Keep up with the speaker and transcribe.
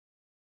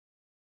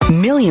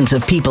Millions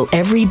of people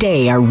every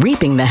day are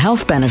reaping the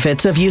health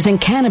benefits of using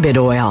cannabis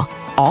oil,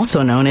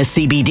 also known as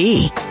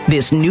CBD.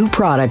 This new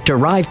product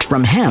derived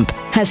from hemp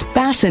has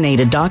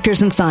fascinated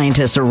doctors and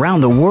scientists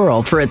around the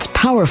world for its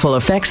powerful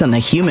effects on the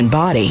human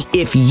body.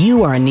 If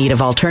you are in need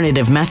of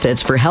alternative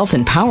methods for health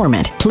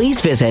empowerment, please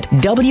visit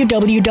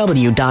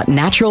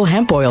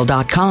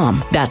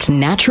www.naturalhempoil.com. That's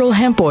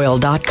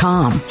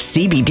naturalhempoil.com.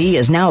 CBD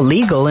is now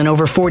legal in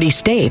over 40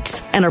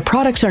 states, and our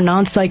products are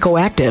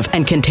non-psychoactive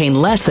and contain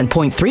less than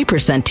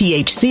 0.3%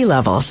 THC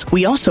levels.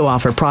 We also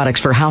offer products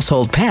for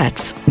household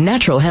pets.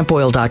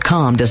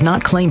 Naturalhempoil.com does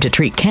not claim to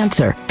treat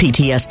cancer,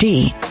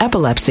 PTSD,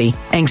 epilepsy,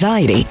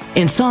 anxiety,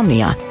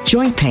 insomnia,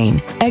 joint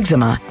pain,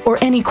 eczema, or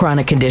any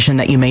chronic condition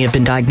that you may have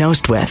been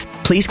diagnosed with.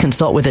 Please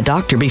consult with a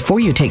doctor before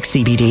you take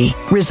CBD.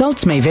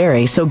 Results may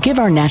vary, so give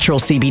our natural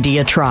CBD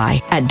a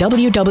try at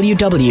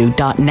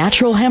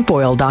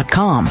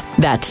www.naturalhempoil.com.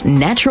 That's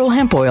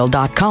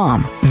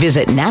naturalhempoil.com.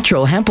 Visit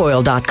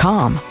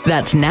naturalhempoil.com.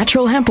 That's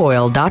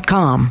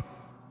naturalhempoil.com.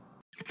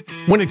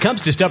 When it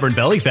comes to stubborn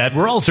belly fat,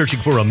 we're all searching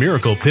for a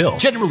miracle pill.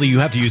 Generally, you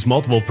have to use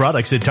multiple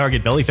products that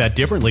target belly fat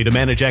differently to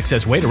manage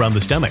excess weight around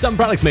the stomach. Some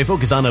products may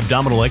focus on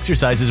abdominal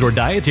exercises or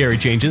dietary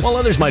changes, while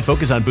others might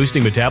focus on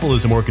boosting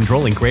metabolism or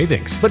controlling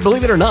cravings. But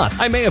believe it or not,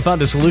 I may have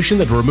found a solution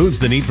that removes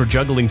the need for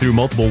juggling through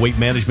multiple weight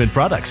management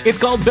products. It's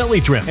called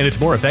Belly Trim, and it's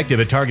more effective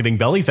at targeting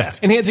belly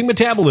fat, enhancing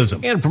metabolism,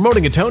 and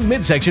promoting a toned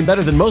midsection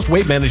better than most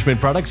weight management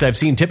products I've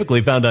seen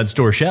typically found on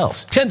store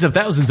shelves. Tens of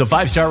thousands of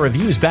 5-star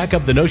reviews back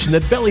up the notion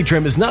that Belly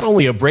Trim is not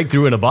only a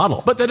breakthrough in a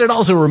bottle, but that it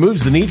also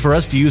removes the need for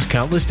us to use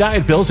countless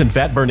diet pills and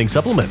fat-burning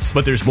supplements.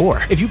 But there's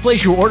more. If you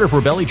place your order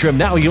for Belly Trim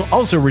now, you'll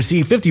also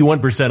receive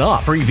 51%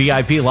 off, free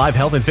VIP live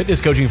health and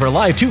fitness coaching for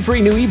life, 2 free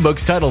new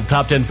ebooks titled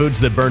Top 10 Foods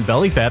That Burn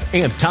Belly Fat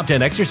and Top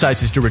 10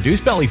 Exercises to Reduce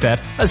Belly Fat,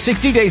 a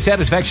 60-day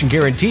satisfaction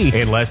guarantee,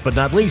 and last but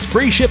not least,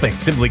 free shipping.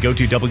 Simply go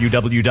to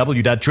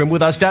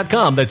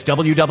www.trimwithus.com. That's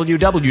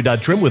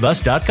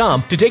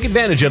www.trimwithus.com to take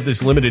advantage of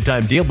this limited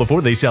time deal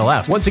before they sell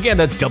out. Once again,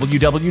 that's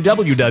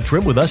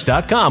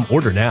www.trimwithus.com.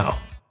 Order now.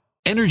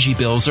 Energy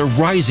bills are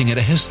rising at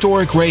a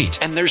historic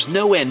rate, and there's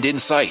no end in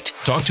sight.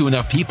 Talk to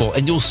enough people,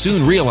 and you'll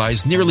soon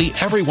realize nearly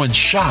everyone's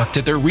shocked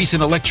at their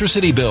recent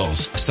electricity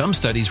bills. Some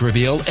studies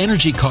reveal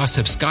energy costs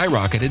have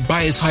skyrocketed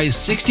by as high as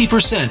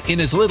 60%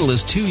 in as little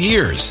as 2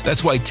 years.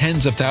 That's why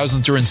tens of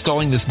thousands are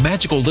installing this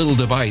magical little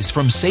device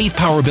from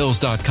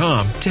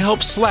SavePowerBills.com to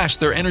help slash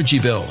their energy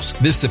bills.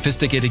 This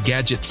sophisticated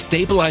gadget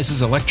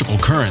stabilizes electrical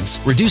currents,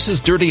 reduces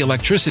dirty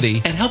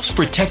electricity, and helps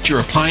protect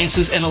your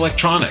appliances and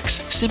electronics.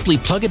 Simply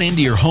plug it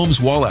into your home's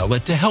wall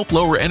outlet to help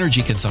lower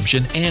energy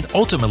consumption and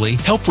ultimately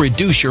help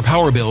reduce your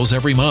power bills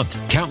every month.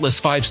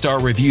 Countless 5-star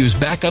reviews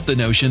back up the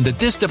notion that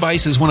this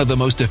device is one of the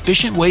most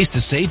efficient ways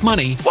to save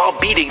money while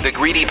beating the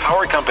greedy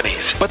power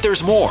companies. But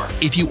there's more.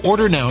 If you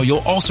order now, you'll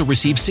also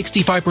receive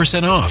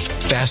 65% off,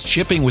 fast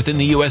shipping within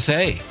the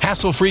USA,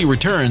 hassle-free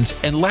returns,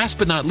 and last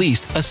but not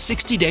least, a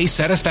 60-day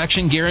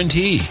satisfaction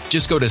guarantee.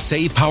 Just go to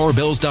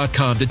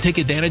SavePowerBills.com to take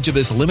advantage of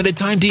this limited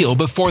time deal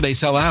before they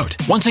sell out.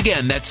 Once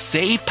again, that's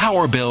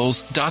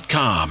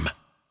SavePowerBills.com.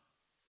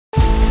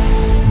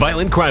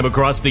 Violent crime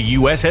across the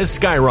U.S. has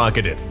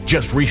skyrocketed.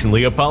 Just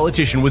recently, a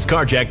politician was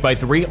carjacked by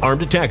 3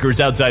 armed attackers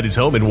outside his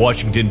home in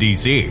Washington,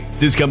 D.C.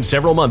 This comes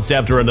several months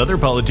after another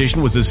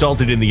politician was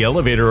assaulted in the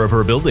elevator of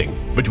her building.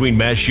 Between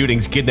mass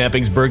shootings,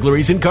 kidnappings,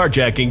 burglaries, and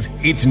carjackings,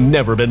 it's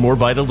never been more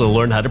vital to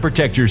learn how to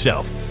protect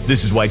yourself.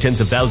 This is why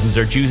tens of thousands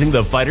are choosing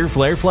the Fighter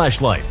Flare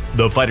flashlight.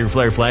 The Fighter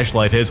Flare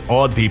flashlight has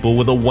awed people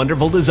with a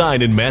wonderful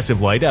design and massive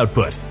light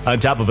output. On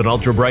top of an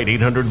ultra-bright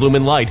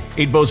 800-lumen light,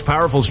 it boasts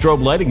powerful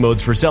strobe lighting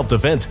modes for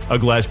self-defense, a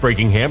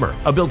glass-breaking hammer,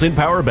 a built-in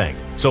power bank,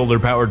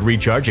 solar-powered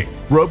recharging,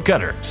 rope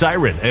cutter,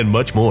 siren, and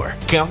much more.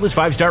 Countless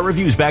 5-star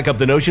reviews back up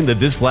the notion that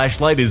this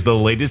flashlight is the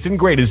latest and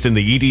greatest in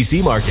the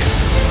EDC market.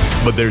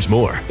 But there's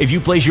more. If you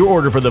place your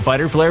order for the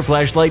Fighter Flare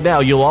flashlight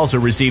now, you'll also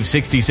receive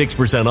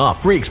 66%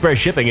 off, free express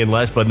shipping, and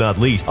last but not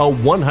least, a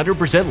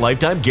 100%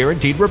 lifetime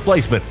guaranteed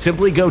replacement.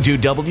 Simply go to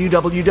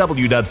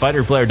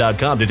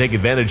www.fighterflare.com to take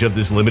advantage of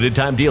this limited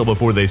time deal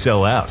before they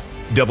sell out.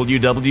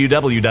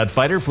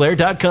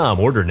 www.fighterflare.com.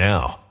 Order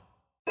now.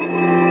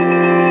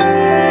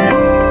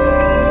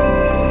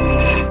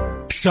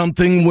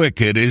 Something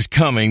wicked is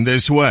coming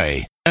this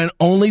way, and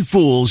only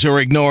fools are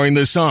ignoring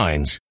the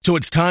signs. So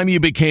it's time you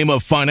became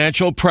a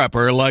financial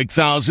prepper like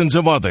thousands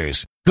of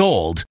others.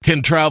 Gold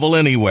can travel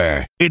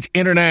anywhere. It's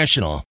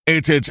international.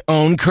 It's its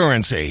own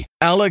currency.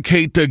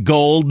 Allocate to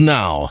gold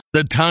now,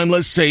 the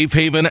timeless safe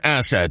haven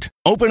asset.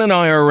 Open an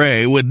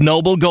IRA with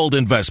Noble Gold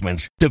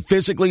Investments to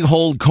physically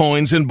hold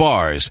coins and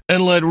bars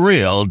and let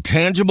real,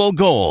 tangible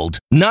gold,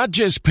 not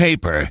just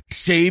paper,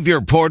 Save your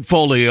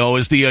portfolio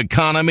as the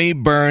economy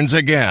burns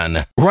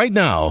again. Right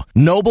now,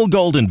 Noble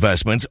Gold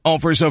Investments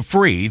offers a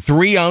free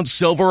 3-ounce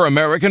silver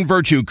American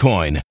Virtue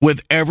coin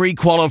with every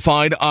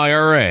qualified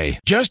IRA.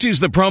 Just use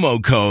the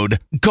promo code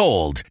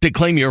GOLD to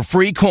claim your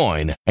free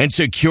coin and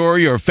secure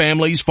your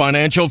family's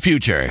financial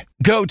future.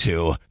 Go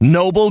to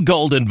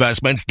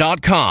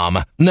noblegoldinvestments.com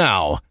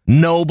now.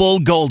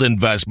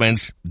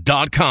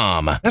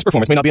 noblegoldinvestments.com. Past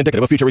performance may not be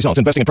indicative of future results.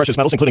 Investing in precious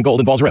metals, including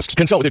gold, involves risks.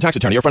 Consult with your tax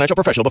attorney or financial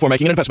professional before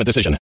making an investment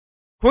decision.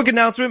 Quick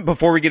announcement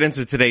before we get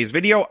into today's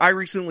video. I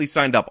recently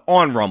signed up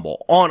on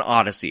Rumble, on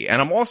Odyssey,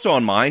 and I'm also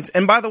on Minds.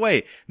 And by the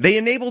way, they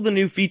enabled a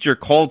new feature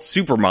called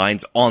Super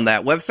Minds on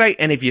that website.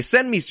 And if you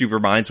send me Super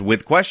Minds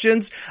with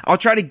questions, I'll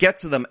try to get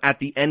to them at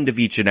the end of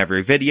each and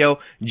every video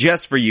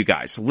just for you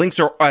guys.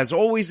 Links are, as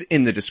always,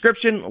 in the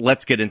description.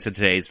 Let's get into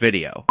today's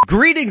video.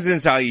 Greetings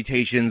and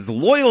salutations,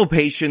 loyal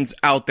patients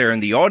out there in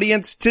the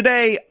audience.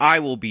 Today, I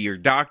will be your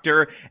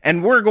doctor,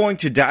 and we're going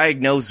to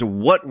diagnose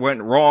what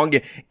went wrong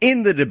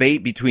in the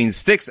debate between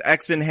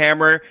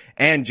Styxhexenhammer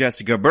and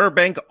Jessica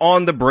Burbank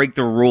on the Break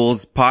the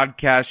Rules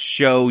podcast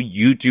show,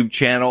 YouTube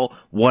channel,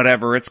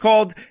 whatever it's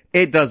called.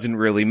 It doesn't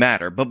really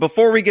matter. But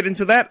before we get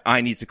into that,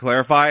 I need to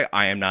clarify,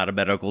 I am not a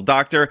medical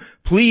doctor.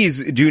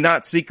 Please do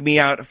not seek me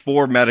out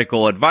for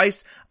medical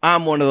advice.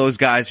 I'm one of those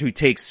guys who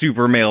takes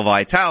super male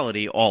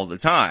vitality all the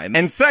time.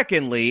 And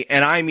secondly,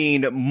 and I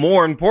mean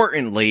more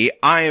importantly,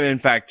 I am in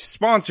fact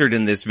sponsored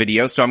in this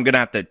video, so I'm gonna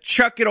have to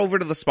chuck it over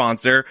to the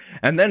sponsor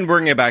and then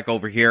bring it back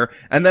over here,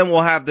 and then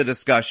we'll have the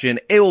discussion.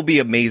 It will be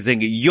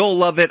amazing. You'll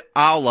love it.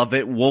 I'll love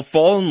it. We'll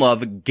fall in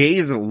love,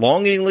 gaze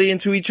longingly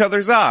into each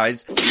other's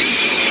eyes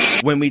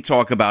when we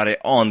talk about it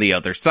on the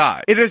other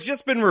side. It has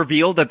just been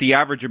revealed that the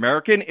average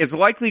American is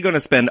likely going to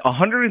spend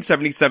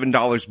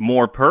 $177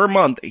 more per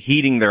month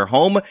heating their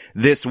home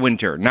this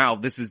winter. Now,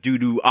 this is due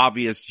to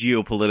obvious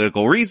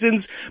geopolitical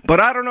reasons, but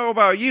I don't know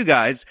about you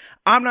guys.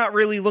 I'm not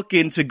really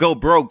looking to go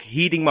broke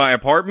heating my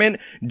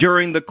apartment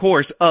during the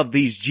course of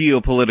these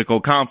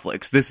geopolitical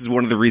conflicts. This is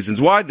one of the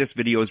reasons why this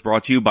video is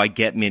brought to you by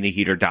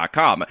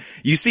GetMiniHeater.com.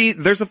 You see,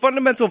 there's a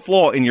fundamental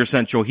flaw in your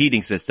central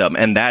heating system,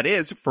 and that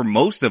is, for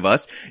most of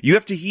us, you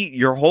have to heat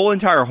your whole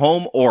entire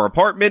home or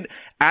apartment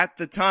at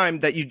the time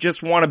that you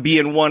just want to be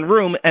in one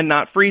room and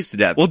not freeze to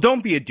death. Well,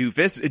 don't be a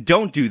doofus.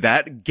 Don't do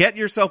that. Get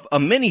yourself a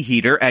mini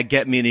heater at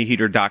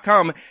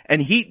GetMiniHeater.com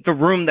and heat the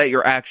room that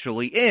you're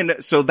actually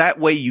in, so that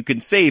way you can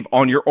save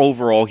on your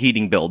overall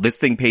heating bill. This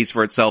thing pays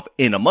for itself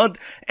in a month.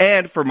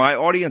 And for my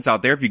audience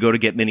out there, if you go to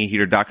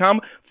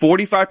GetMiniHeater.com,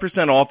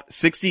 45% off,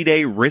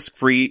 60-day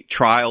risk-free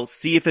trial.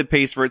 See if it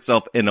pays for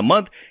itself in a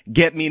month.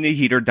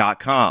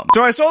 GetMiniHeater.com.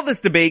 So I saw this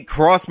debate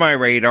cross my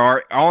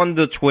radar on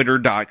the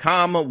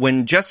Twitter.com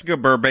when Jessica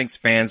Burbank's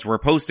fans were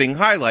posting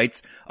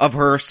highlights of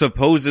her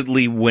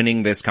supposedly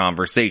winning this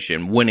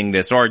conversation, winning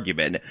this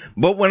argument.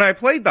 But when I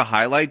played the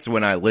highlights,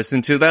 when I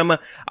listened to them,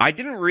 I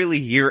didn't really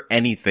hear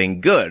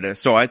anything good.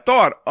 So I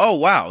thought, oh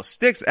wow,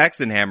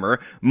 Styxhexenhammer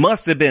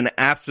must have been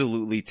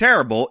absolutely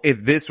terrible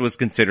if this was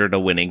considered a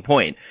winning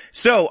point.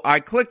 So I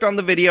clicked on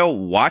the video,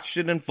 watched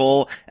it in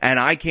full, and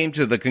I came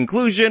to the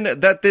conclusion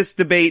that this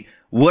debate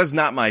was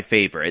not my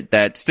favorite,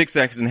 that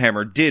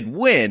Styxhexenhammer did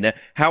win.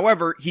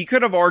 However, he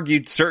could have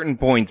argued certain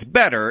points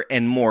better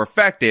and more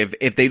effective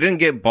if they didn't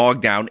get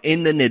bogged down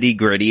in the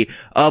nitty-gritty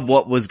of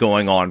what was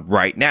going on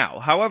right now.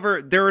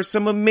 However, there are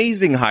some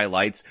amazing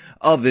highlights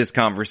of this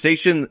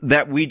conversation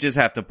that we just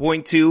have to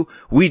point to,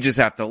 we just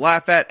have to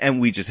laugh at, and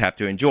we just have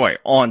to enjoy.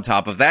 On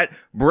top of that,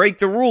 Break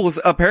the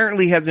Rules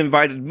apparently has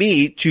invited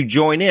me to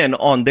join in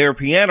on their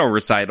piano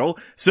recital,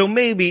 so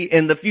maybe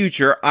in the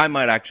future I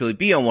might actually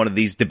be on one of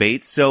these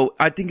debates, so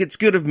I think it's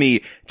good of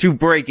me to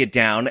break it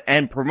down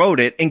and promote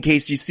it in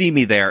case you see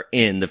me there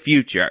in the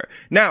future.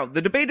 Now,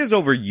 the debate is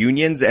over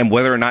unions and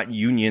whether or not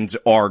unions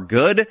are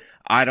good.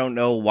 I don't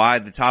know why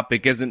the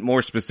topic isn't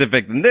more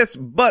specific than this,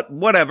 but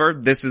whatever.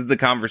 This is the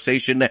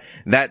conversation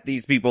that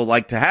these people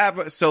like to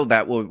have, so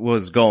that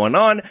was going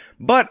on.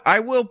 But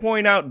I will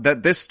point out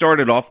that this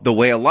started off the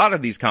way a lot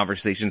of these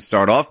conversations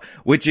start off,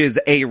 which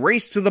is a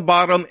race to the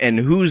bottom and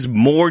who's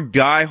more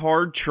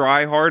die-hard,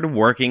 try-hard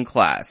working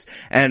class.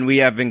 And we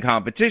have in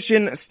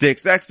competition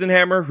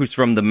Styxhexenhammer, who's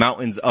from the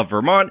mountains of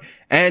Vermont,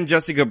 and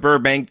Jessica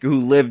Burbank,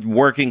 who lived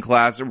working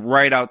class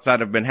right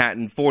outside of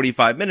Manhattan,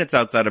 45 minutes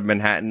outside of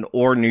Manhattan,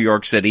 or New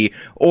York City,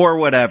 or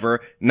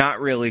whatever,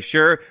 not really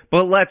sure,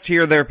 but let's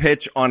hear their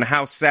pitch on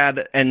how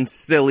sad and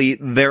silly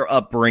their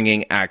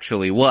upbringing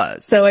actually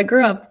was. So I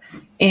grew up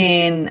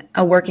in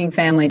a working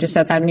family just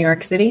outside of New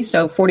York City,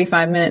 so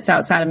 45 minutes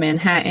outside of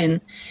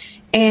Manhattan,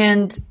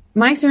 and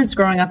my experience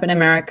growing up in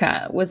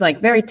America was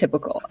like very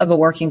typical of a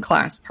working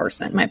class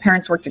person. My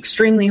parents worked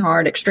extremely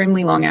hard,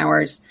 extremely long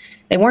hours.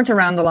 They weren't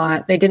around a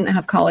lot. They didn't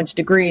have college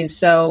degrees.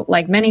 So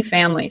like many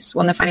families,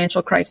 when the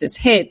financial crisis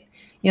hit,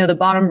 the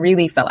bottom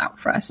really fell out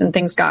for us and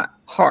things got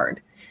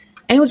hard.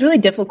 And it was really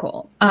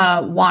difficult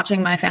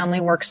watching my family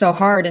work so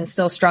hard and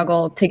still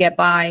struggle to get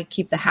by,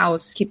 keep the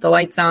house, keep the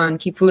lights on,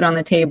 keep food on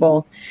the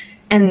table.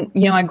 And,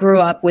 I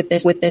grew up with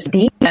this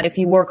idea that if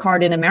you work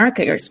hard in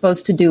America, you're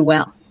supposed to do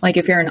well. Like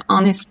if you're an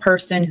honest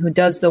person who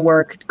does the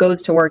work,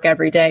 goes to work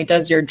every day,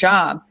 does your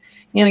job,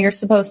 you're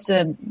supposed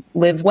to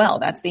live well.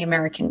 That's the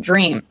American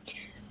dream.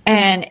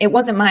 And it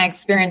wasn't my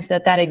experience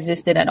that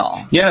existed at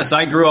all. Yes,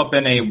 I grew up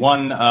in a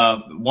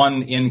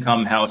one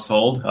income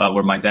household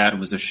where my dad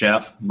was a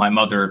chef. My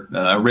mother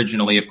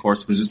originally, of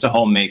course, was just a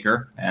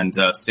homemaker and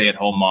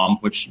stay-at-home mom,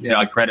 which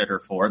I credit her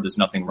for. There's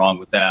nothing wrong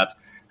with that.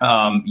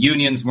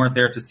 Unions weren't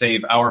there to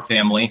save our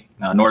family,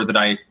 nor did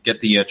I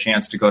get the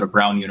chance to go to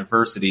Brown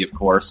University, of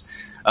course.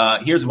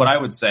 Here's what I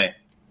would say.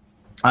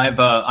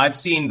 I've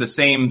seen the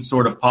same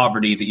sort of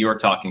poverty that you're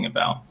talking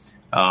about.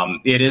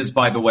 It is,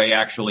 by the way,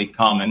 actually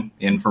common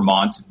in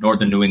Vermont,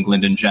 northern New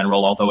England in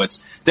general, although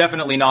it's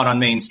definitely not on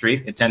Main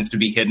Street. It tends to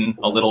be hidden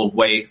a little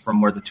way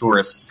from where the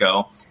tourists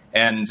go.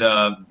 And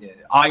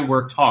I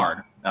worked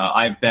hard.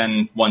 I've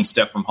been one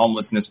step from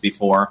homelessness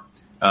before,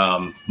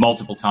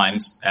 multiple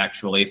times,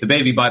 actually. The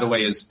baby, by the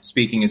way, is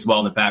speaking as well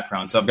in the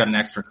background, so I've got an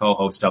extra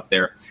co-host up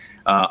there.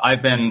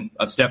 I've been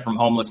a step from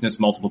homelessness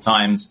multiple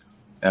times.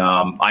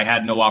 I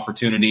had no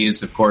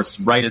opportunities. Of course,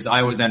 right as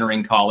I was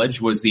entering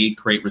college was the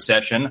Great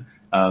Recession,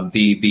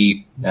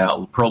 the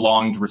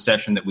prolonged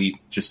recession that we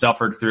just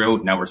suffered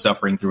through. Now we're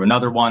suffering through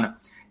another one.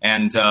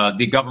 And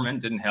the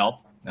government didn't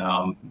help.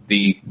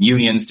 The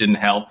unions didn't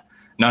help.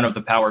 None of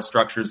the power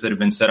structures that have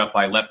been set up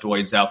by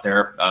leftoids out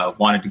there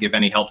wanted to give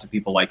any help to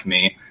people like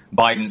me.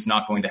 Biden's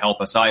not going to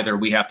help us either.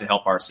 We have to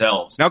help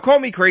ourselves. Now, call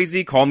me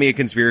crazy, call me a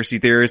conspiracy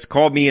theorist,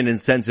 call me an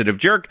insensitive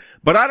jerk,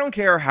 but I don't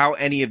care how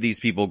any of these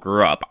people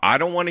grew up. I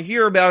don't want to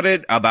hear about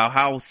it, about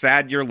how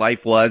sad your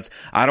life was.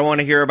 I don't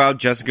want to hear about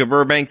Jessica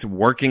Burbank's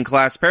working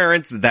class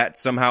parents that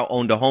somehow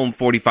owned a home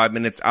 45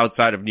 minutes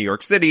outside of New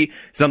York City,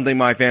 something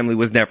my family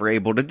was never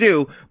able to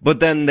do,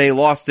 but then they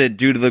lost it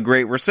due to the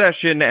Great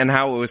Recession and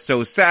how it was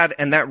so sad,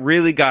 and that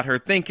really got her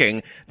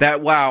thinking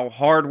that, wow,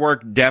 hard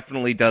work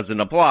definitely doesn't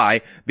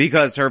apply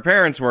because her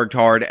parents worked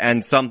hard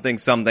and something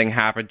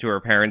happened to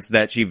her parents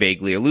that she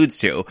vaguely alludes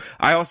to.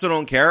 I also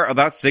don't care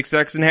about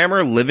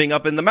Styxhexenhammer living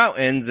up in the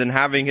mountains and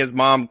having his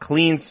mom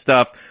clean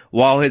stuff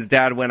while his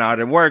dad went out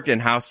and worked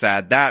and how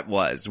sad that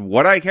was.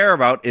 What I care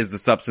about is the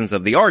substance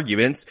of the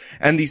arguments,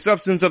 and the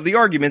substance of the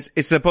arguments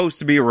is supposed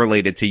to be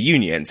related to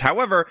unions.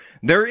 However,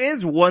 there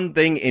is one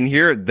thing in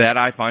here that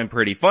I find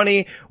pretty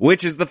funny,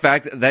 which is the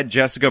fact that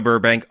Jessica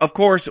Burbank, of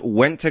course,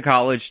 went to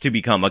college to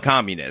become a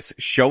communist,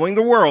 showing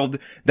the world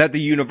that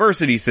the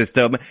university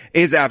system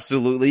is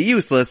absolutely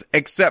useless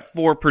except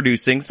for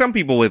producing some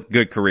people with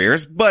good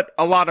careers, but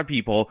a lot of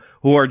people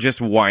who are just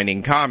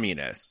whining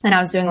communists. And I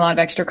was doing a lot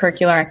of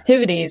extracurricular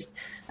activities.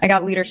 I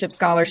got leadership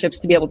scholarships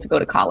to be able to go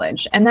to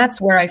college. And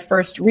that's where I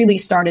first really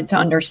started to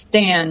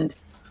understand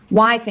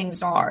why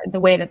things are the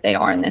way that they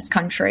are in this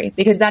country,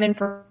 because that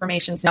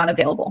information is not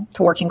available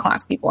to working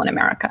class people in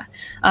America.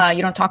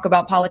 You don't talk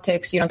about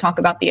politics. You don't talk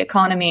about the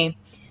economy.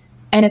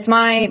 And it's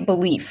my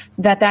belief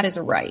that that is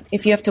a right.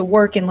 If you have to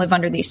work and live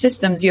under these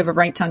systems, you have a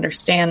right to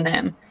understand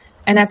them.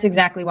 And that's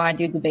exactly why I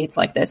do debates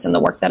like this and the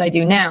work that I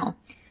do now.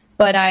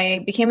 But I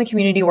became a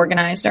community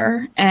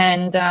organizer,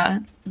 and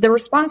the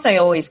response I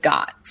always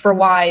got for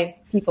why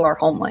people are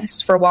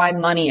homeless, for why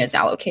money is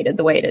allocated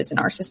the way it is in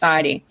our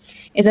society,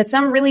 is that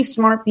some really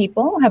smart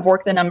people have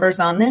worked the numbers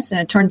on this, and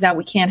it turns out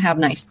we can't have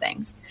nice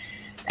things.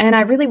 And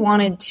I really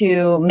wanted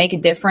to make a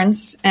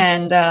difference,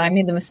 and I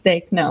made the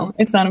mistake. No,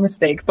 it's not a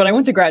mistake, but I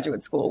went to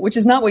graduate school, which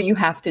is not what you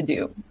have to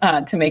do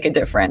to make a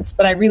difference.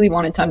 But I really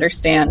wanted to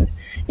understand,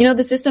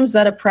 the systems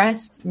that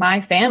oppressed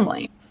my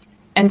family.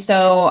 And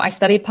so I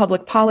studied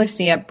public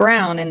policy at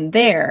Brown, and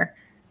there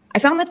I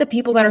found that the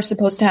people that are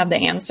supposed to have the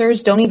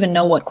answers don't even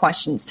know what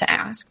questions to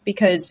ask,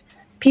 because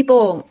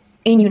people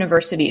in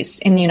universities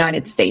in the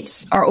United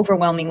States are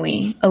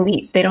overwhelmingly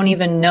elite. They don't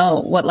even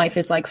know what life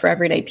is like for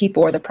everyday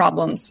people or the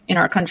problems in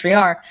our country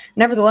are.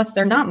 Nevertheless,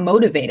 they're not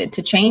motivated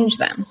to change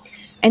them.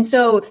 And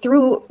so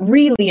through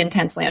really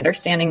intensely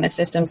understanding the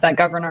systems that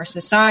govern our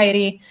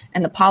society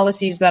and the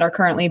policies that are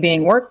currently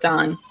being worked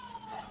on,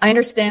 I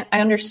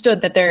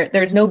understood that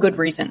there's no good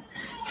reason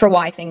for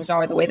why things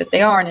are the way that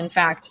they are. And in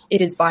fact,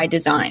 it is by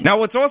design. Now,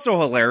 what's also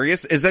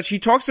hilarious is that she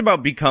talks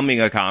about becoming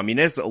a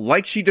communist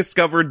like she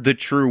discovered the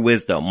true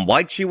wisdom,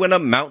 like she went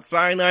up Mount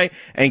Sinai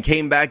and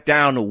came back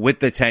down with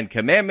the 10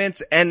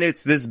 Commandments, and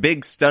it's this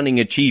big stunning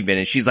achievement.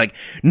 And she's like,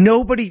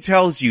 nobody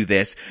tells you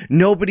this.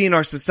 Nobody in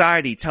our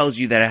society tells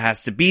you that it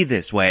has to be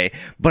this way.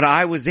 But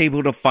I was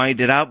able to find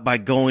it out by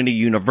going to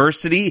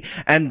university,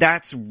 and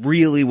that's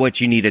really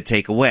what you need to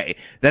take away.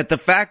 That the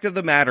fact of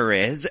the matter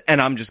is, and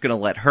I'm just going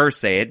to let her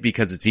say it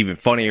because it's even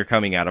funnier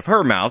coming out of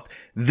her mouth,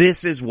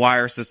 this is why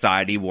our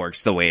society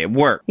works the way it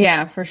works.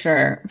 Yeah, for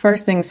sure.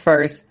 First things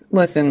first,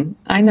 listen,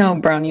 I know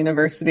Brown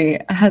University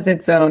has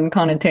its own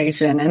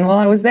connotation. And while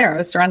I was there, I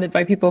was surrounded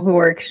by people who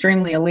were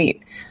extremely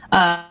elite.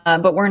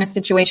 But we're in a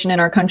situation in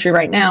our country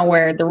right now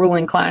where the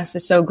ruling class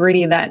is so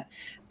greedy that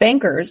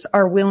bankers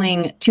are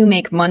willing to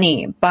make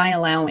money by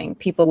allowing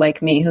people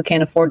like me who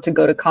can't afford to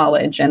go to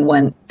college and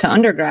went to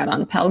undergrad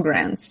on Pell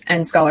Grants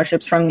and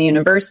scholarships from the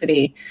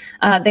university.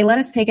 They let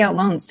us take out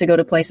loans to go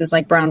to places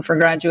like Brown for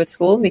graduate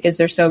school because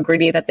they're so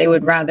greedy that they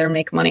would rather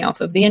make money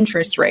off of the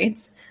interest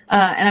rates.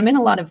 And I'm in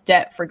a lot of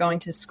debt for going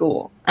to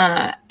school.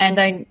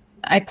 And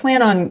I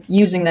plan on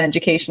using the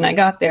education I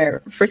got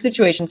there for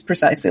situations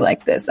precisely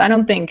like this. I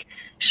don't think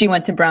she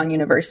went to Brown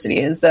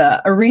University as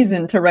a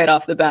reason to right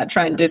off the bat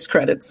try and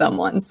discredit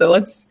someone. So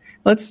let's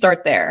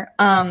start there.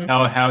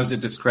 How is it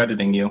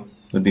discrediting you?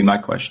 Would be my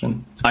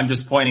question. I'm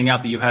just pointing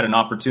out that you had an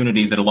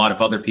opportunity that a lot of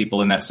other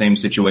people in that same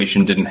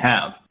situation didn't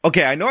have.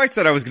 Okay, I know I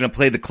said I was going to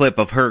play the clip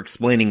of her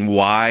explaining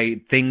why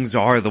things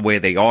are the way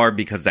they are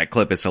because that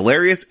clip is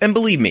hilarious, and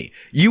believe me,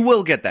 you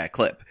will get that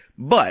clip.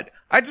 But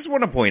I just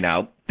want to point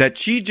out that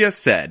she just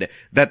said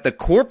that the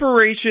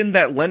corporation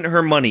that lent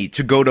her money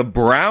to go to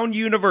Brown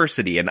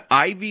University, an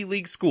Ivy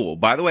League school,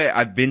 by the way,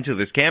 I've been to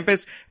this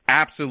campus,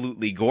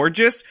 absolutely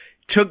gorgeous,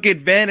 took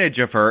advantage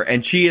of her,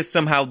 and she is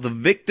somehow the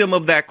victim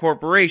of that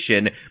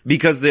corporation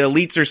because the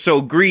elites are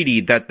so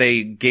greedy that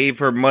they gave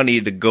her money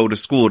to go to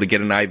school to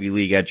get an Ivy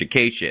League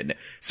education.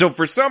 So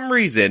for some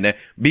reason,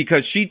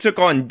 because she took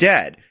on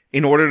debt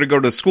in order to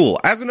go to school,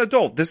 as an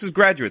adult, this is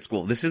graduate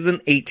school, this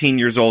isn't 18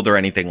 years old or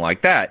anything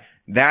like that.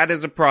 That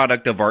is a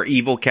product of our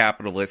evil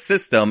capitalist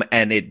system,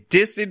 and it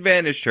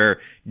disadvantaged her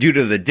due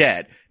to the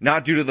debt,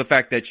 not due to the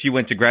fact that she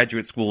went to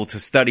graduate school to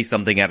study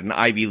something at an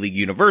Ivy League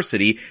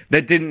university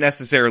that didn't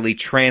necessarily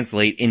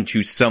translate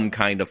into some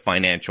kind of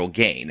financial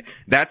gain.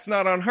 That's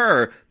not on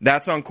her,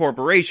 that's on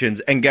corporations,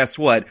 and guess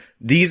what?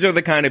 These are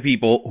the kind of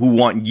people who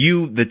want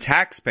you, the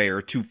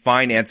taxpayer, to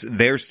finance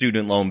their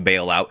student loan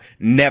bailout.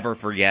 Never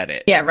forget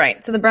it. Yeah,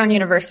 right. So the Brown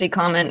University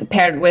comment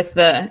paired with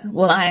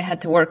I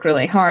had to work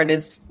really hard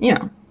is,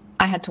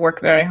 I had to work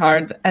very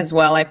hard as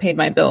well. I paid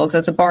my bills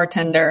as a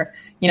bartender.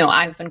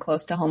 I've been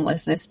close to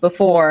homelessness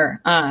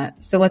before.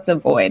 So let's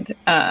avoid,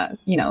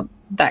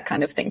 that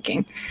kind of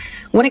thinking.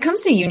 When it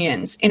comes to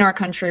unions in our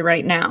country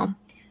right now,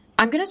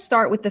 I'm going to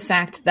start with the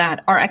fact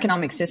that our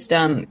economic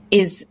system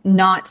is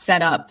not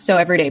set up so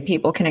everyday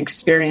people can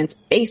experience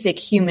basic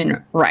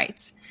human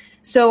rights.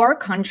 So our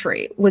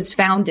country was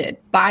founded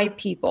by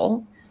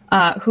people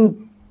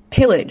who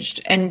pillaged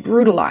and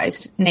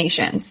brutalized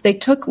nations. They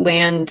took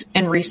land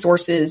and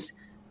resources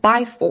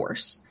by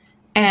force.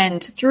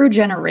 And through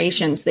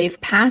generations, they've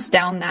passed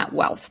down that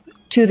wealth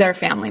to their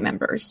family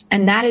members.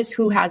 And that is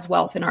who has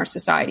wealth in our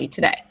society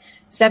today.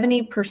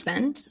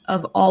 70%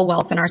 of all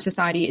wealth in our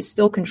society is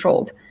still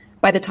controlled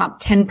by the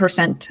top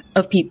 10%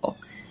 of people.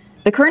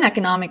 The current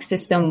economic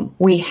system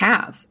we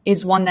have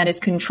is one that is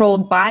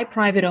controlled by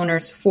private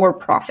owners for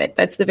profit.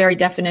 That's the very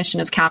definition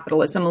of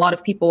capitalism. A lot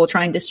of people will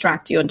try and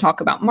distract you and talk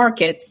about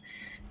markets.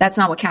 That's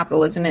not what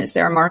capitalism is.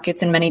 There are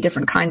markets in many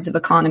different kinds of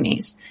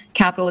economies.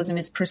 Capitalism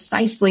is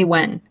precisely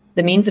when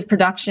the means of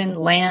production,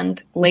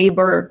 land,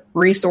 labor,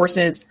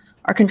 resources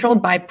are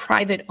controlled by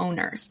private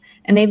owners.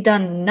 And they've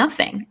done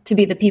nothing to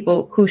be the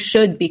people who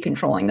should be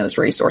controlling those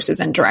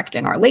resources and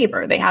directing our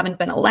labor. They haven't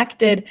been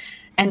elected.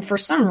 And for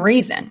some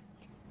reason,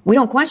 we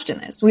don't question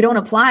this. We don't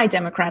apply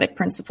democratic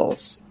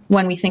principles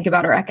when we think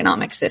about our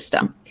economic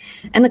system.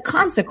 And the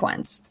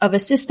consequence of a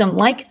system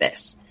like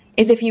this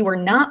is if you were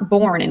not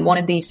born in one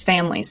of these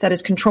families that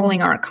is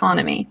controlling our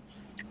economy,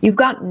 you've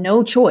got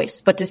no choice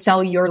but to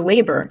sell your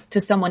labor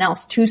to someone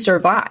else to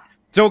survive.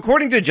 So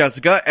according to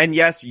Jessica, and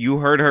yes, you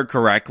heard her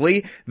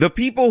correctly, the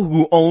people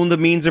who own the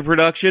means of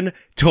production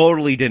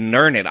totally didn't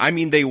earn it. I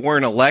mean, they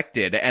weren't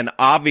elected, and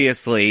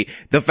obviously,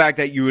 the fact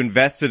that you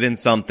invested in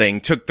something,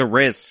 took the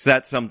risk,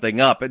 set something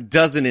up, it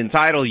doesn't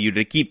entitle you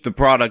to keep the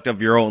product of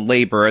your own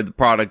labor, the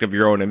product of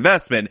your own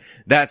investment.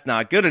 That's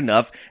not good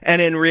enough. And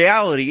in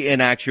reality,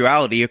 in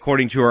actuality,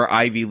 according to her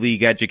Ivy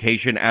League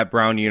education at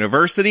Brown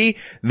University,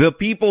 the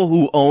people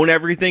who own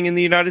everything in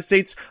the United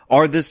States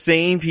are the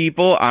same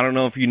people, I don't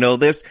know if you know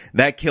this,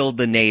 that killed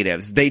the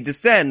natives. They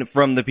descend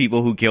from the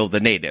people who killed the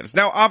natives.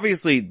 Now,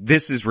 obviously,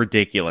 this is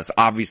ridiculous.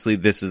 Obviously,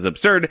 this is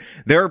absurd.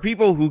 There are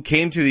people who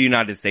came to the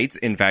United States,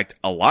 in fact,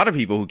 a lot of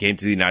people who came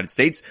to the United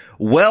States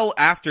well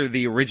after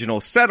the original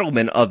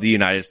settlement of the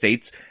United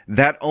States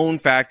that own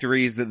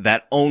factories,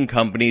 that own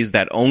companies,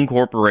 that own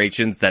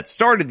corporations, that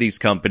started these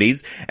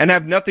companies, and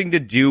have nothing to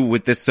do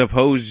with the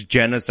supposed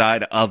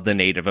genocide of the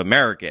Native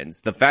Americans.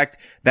 The fact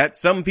that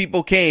some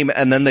people came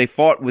and then they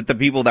fought with the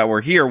people that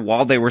were here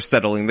while they were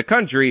settling the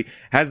country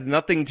has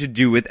nothing to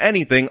do with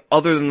anything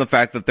other than the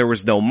fact that there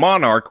was no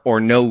monarch or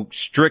no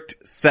strict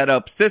set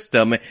up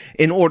system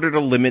in order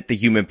to limit the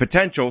human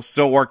potential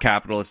so our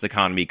capitalist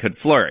economy could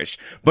flourish.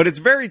 But it's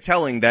very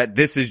telling that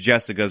this is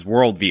Jessica's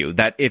worldview,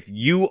 that if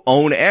you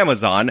own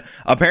Amazon,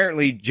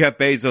 apparently Jeff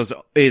Bezos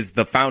is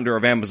the founder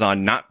of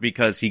Amazon not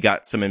because he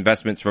got some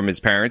investments from his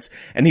parents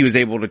and he was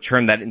able to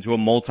turn that into a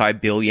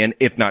multi-billion,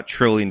 if not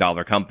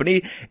trillion-dollar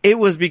company. It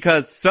was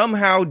because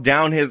somehow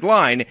down his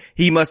line,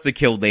 he must have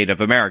killed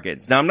Native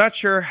Americans. Now, I'm not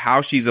sure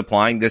how she's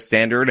applying this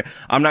standard.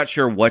 I'm not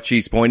sure what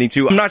she's pointing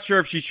to. I'm not sure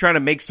if she's trying to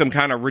make some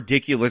kind of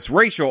ridiculous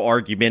racial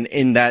argument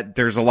in that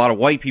there's a lot of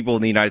white people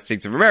in the United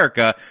States of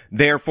America.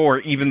 Therefore,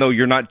 even though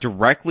you're not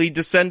directly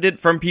descended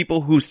from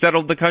people who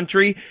settled the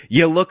country,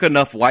 you look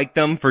enough like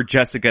them for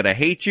Jessica to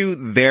hate you.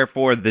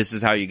 Therefore, this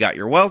is how you got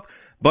your wealth.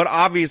 But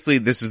obviously,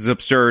 this is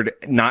absurd,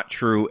 not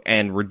true,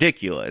 and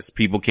ridiculous.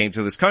 People came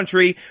to this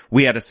country,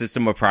 we had a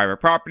system of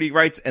private property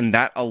rights, and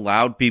that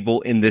allowed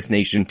people in this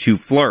nation to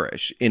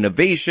flourish.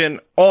 Innovation,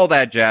 all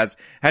that jazz,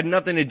 had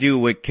nothing to do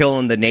with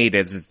killing the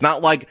natives. It's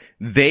not like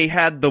they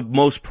had the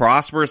most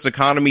prosperous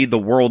economy the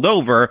world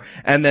over,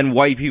 and then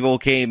white people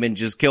came and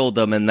just killed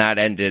them, and that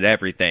ended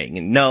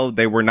everything. No,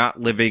 they were not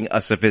living a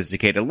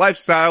sophisticated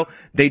lifestyle.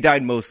 They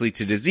died mostly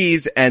to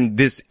disease, and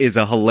this is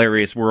a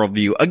hilarious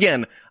worldview.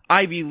 Again,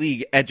 Ivy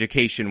League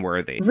education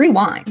worthy.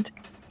 Rewind.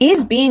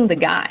 Is being the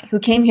guy who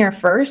came here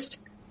first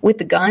with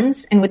the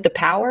guns and with the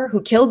power,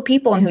 who killed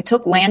people and who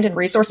took land and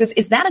resources,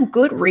 is that a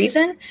good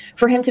reason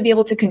for him to be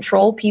able to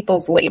control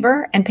people's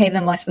labor and pay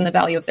them less than the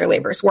value of their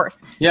labor is worth?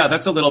 Yeah,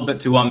 that's a little bit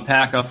to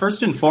unpack.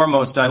 First and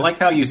foremost, I like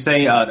how you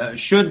say,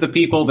 should the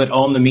people that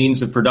own the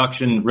means of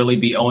production really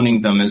be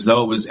owning them as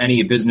though it was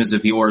any business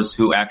of yours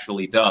who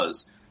actually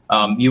does?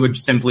 You would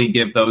simply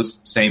give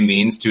those same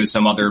means to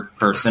some other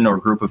person or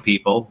group of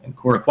people,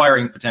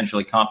 requiring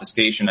potentially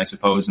confiscation, I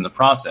suppose, in the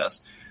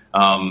process.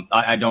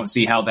 I don't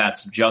see how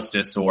that's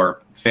justice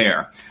or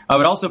fair. I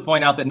would also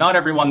point out that not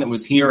everyone that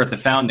was here at the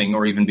founding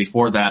or even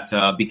before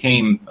that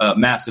became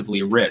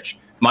massively rich.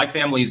 My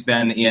family's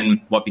been in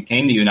what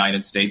became the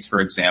United States, for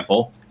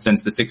example,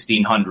 since the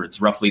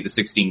 1600s, roughly the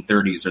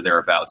 1630s or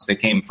thereabouts. They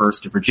came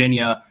first to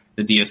Virginia.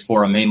 The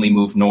diaspora mainly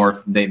moved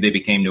north. They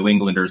became New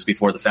Englanders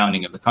before the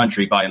founding of the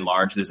country, by and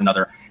large. There's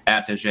another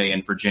attaché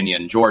in Virginia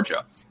and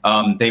Georgia.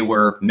 They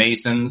were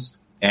masons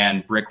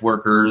and brick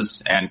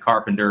workers and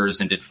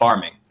carpenters and did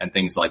farming and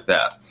things like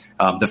that.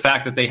 The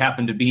fact that they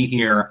happened to be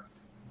here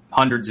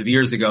hundreds of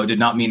years ago did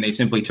not mean they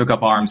simply took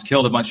up arms,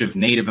 killed a bunch of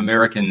Native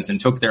Americans, and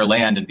took their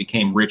land and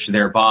became rich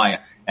thereby,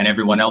 and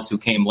everyone else who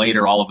came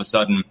later all of a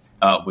sudden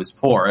was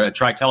poor.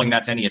 Try telling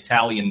that to any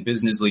Italian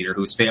business leader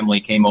whose family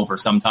came over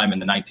sometime in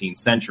the 19th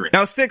century.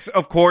 Now, Styx,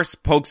 of course,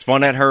 pokes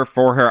fun at her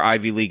for her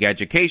Ivy League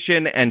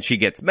education, and she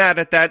gets mad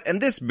at that,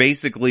 and this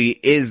basically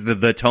is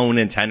the tone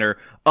and tenor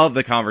of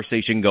the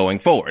conversation going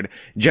forward.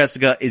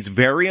 Jessica is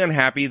very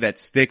unhappy that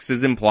Styx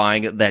is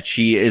implying that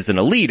she is an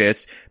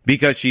elitist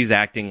because she's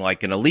acting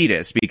like an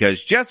elitist,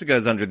 because Jessica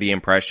is under the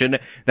impression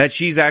that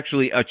she's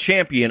actually a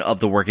champion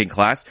of the working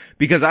class,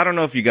 because I don't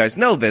know if you guys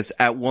know this,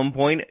 at one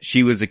point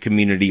she was a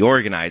community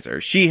organizer.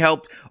 She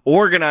helped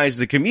organize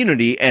the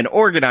community, and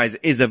organize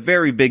is a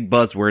very big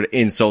buzzword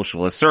in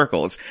socialist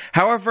circles.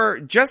 However,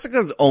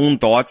 Jessica's own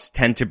thoughts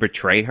tend to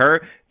betray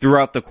her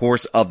throughout the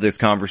course of this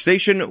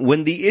conversation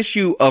when the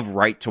issue of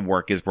right to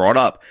work is brought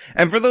up.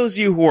 And for those of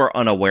you who are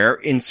unaware,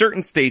 in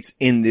certain states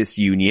in this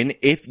union,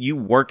 if you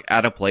work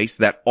at a place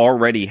that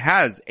already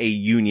has a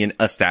union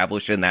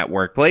established in that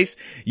workplace,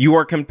 you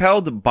are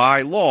compelled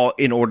by law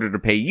in order to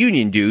pay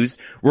union dues,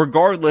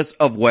 regardless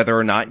of whether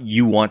or not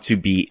you want to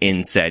be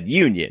in said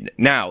union.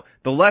 Now,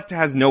 the left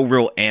has no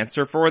real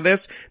answer for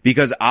this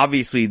because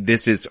obviously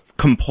this is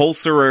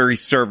compulsory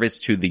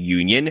service to the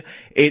union.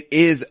 It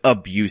is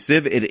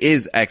abusive. It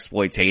is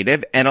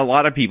exploitative, and a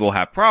lot of people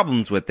have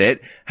problems with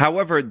it.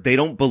 However, they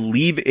don't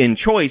believe in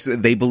choice.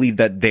 They believe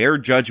that their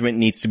judgment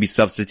needs to be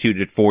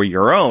substituted for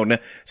your own.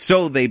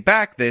 So they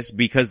back this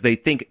because they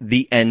think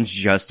the ends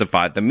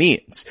justify the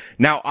means.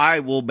 Now, I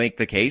will make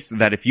the case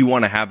that if you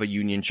want to have a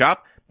union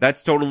shop,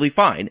 that's totally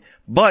fine.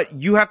 But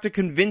you have to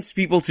convince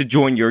people to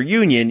join your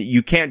union.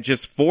 You can't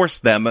just force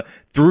them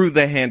through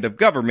the hand of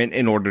government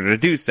in order to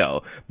do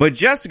so. But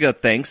Jessica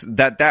thinks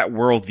that that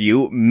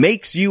worldview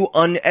makes you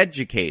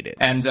uneducated.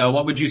 And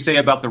what would you say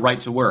about the right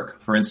to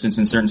work, for instance,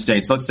 in certain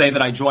states? Let's say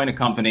that I join a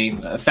company,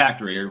 a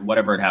factory, or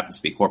whatever it happens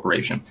to be,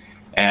 corporation,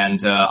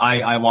 and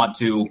I want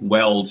to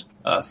weld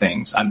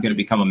things. I'm going to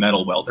become a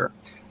metal welder.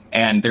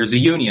 And there's a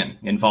union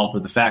involved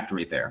with the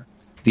factory there.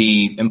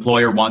 The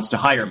employer wants to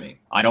hire me.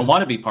 I don't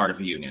want to be part of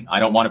a union. I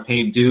don't want to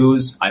pay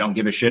dues. I don't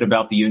give a shit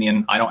about the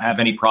union. I don't have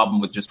any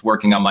problem with just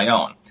working on my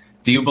own.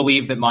 Do you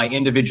believe that my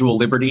individual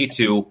liberty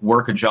to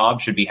work a job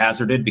should be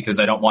hazarded because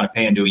I don't want to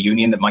pay into a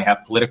union that might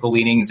have political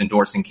leanings,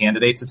 endorsing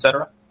candidates,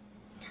 etc.?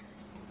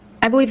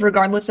 I believe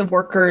regardless of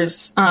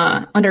workers'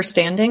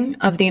 understanding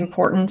of the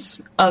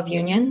importance of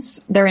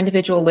unions, their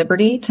individual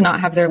liberty to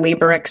not have their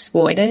labor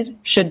exploited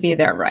should be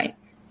their right.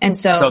 And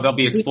so they'll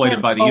be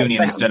exploited by the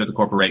union instead of the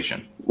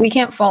corporation. We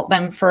can't fault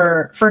them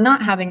for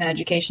not having the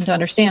education to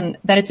understand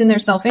that it's in their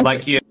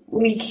self-interest.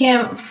 we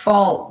can't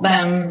fault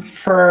them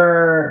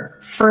for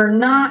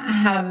not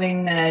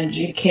having the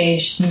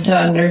education to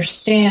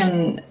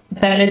understand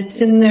that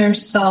it's in their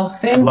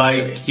self-interest.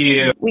 Like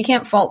you. We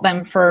can't fault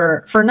them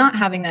for not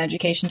having the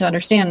education to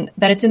understand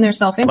that it's in their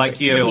self-interest.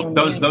 Like you.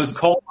 Those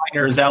coal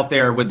miners out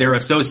there with their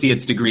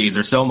associate's degrees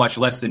are so much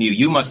less than you.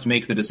 You must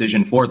make the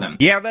decision for them.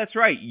 Yeah, that's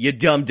right, you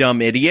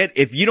dumb idiot.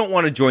 If you don't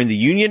want to join the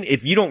union,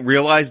 if you don't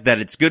realize that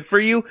it's good for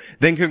you,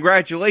 then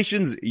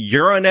congratulations,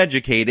 you're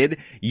uneducated,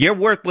 you're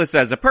worthless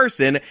as a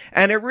person,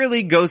 and it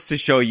really goes to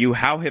show you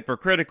how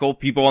hypocritical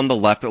people on the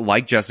left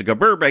like Jessica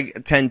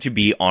Burbank tend to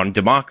be on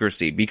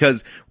democracy.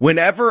 Because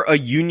whenever a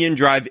union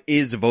drive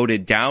is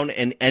voted down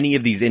in any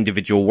of these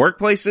individual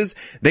workplaces,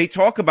 they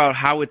talk about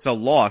how it's a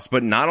loss,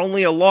 but not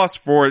only a loss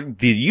for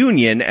the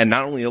union and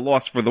not only a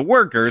loss for the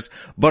workers,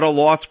 but a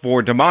loss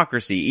for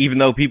democracy, even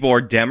though people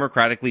are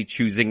democratically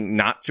choosing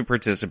not to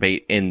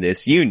participate in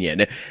this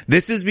union.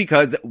 This is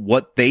because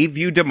what they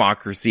view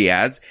democracy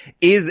as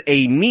is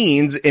a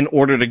means in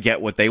order to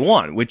get what they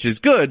want, which is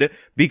good,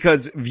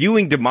 because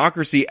viewing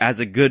democracy as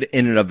a good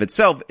in and of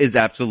itself is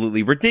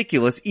absolutely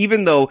ridiculous,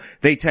 even though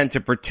they tend to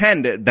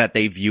pretend that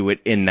they view it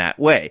in that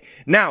way.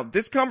 Now,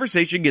 this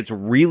conversation gets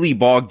really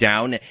bogged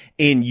down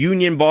in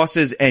union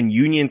bosses and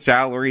union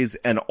salaries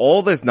and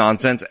all this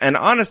nonsense, and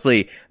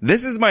honestly,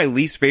 this is my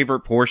least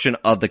favorite portion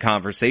of the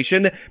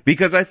conversation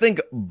because I think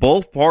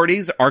both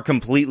parties are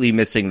completely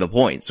missing the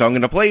point. So I'm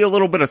going to play you a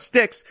little bit of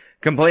Styx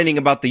complaining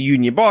about the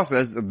union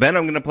bosses, then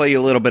I'm going to play you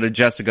a little bit of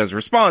Jessica's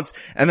response,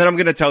 and then I'm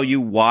going to tell you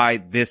why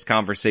this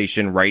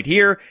conversation right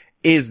here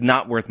is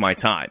not worth my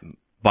time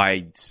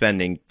by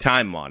spending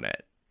time on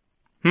it.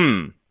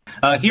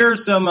 Here are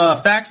some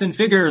facts and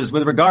figures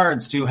with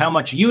regards to how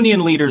much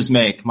union leaders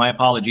make. My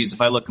apologies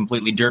if I look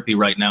completely derpy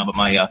right now, but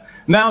my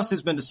mouse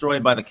has been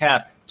destroyed by the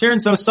cat.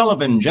 Terrence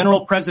O'Sullivan,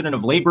 General President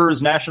of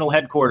Labor's National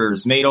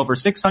Headquarters, made over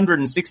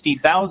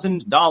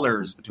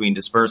 $660,000 between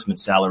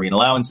disbursements, salary, and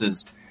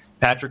allowances.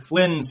 Patrick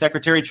Flynn,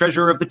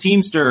 Secretary-Treasurer of the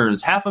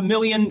Teamsters,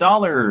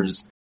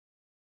 $500,000.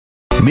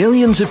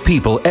 Millions of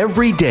people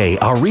every day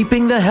are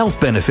reaping the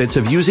health benefits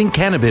of using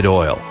cannabis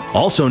oil,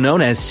 also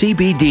known as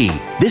CBD.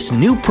 This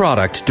new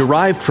product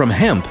derived from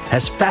hemp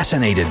has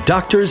fascinated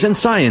doctors and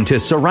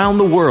scientists around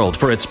the world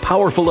for its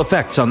powerful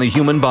effects on the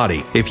human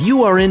body. If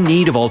you are in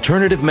need of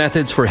alternative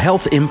methods for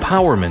health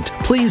empowerment,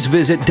 please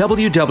visit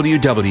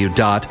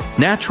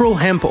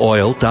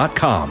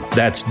www.naturalhempoil.com.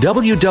 That's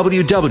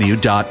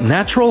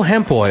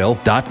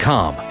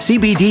www.naturalhempoil.com.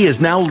 CBD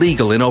is now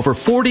legal in over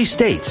 40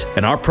 states,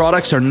 and our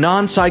products are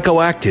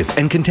non-psychoactive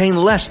and contain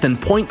less than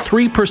 0.3%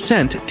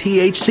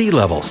 THC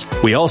levels.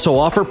 We also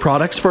offer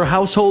products for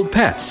household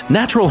pets.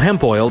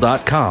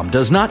 NaturalHempOil.com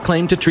does not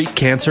claim to treat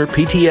cancer,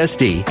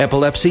 PTSD,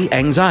 epilepsy,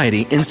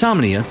 anxiety,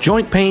 insomnia,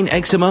 joint pain,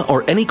 eczema,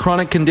 or any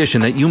chronic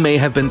condition that you may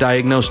have been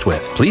diagnosed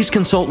with. Please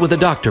consult with a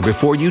doctor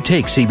before you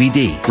take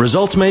CBD.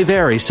 Results may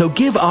vary, so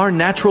give our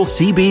natural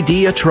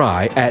CBD a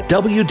try at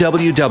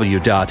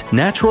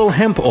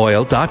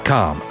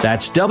www.naturalhempoil.com.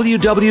 That's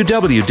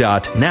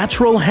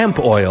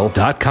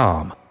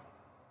www.naturalhempoil.com.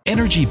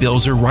 Energy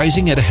bills are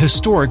rising at a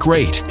historic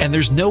rate, and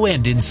there's no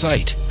end in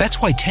sight. That's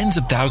why tens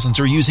of thousands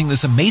are using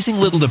this amazing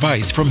little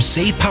device from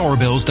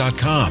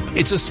SavePowerBills.com.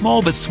 It's a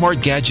small but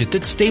smart gadget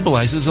that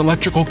stabilizes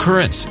electrical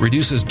currents,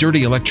 reduces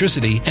dirty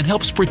electricity, and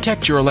helps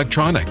protect your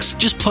electronics.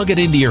 Just plug it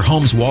into your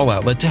home's wall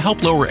outlet to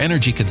help lower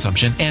energy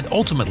consumption and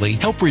ultimately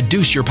help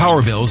reduce your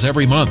power bills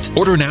every month.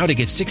 Order now to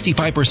get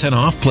 65%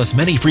 off plus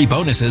many free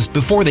bonuses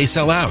before they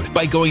sell out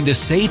by going to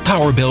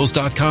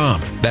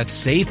SavePowerBills.com.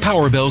 That's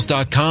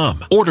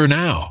SavePowerBills.com. Order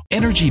now.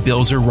 Energy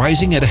bills are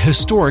rising at a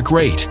historic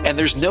rate, and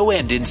there's no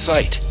end in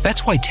sight.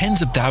 That's why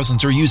tens of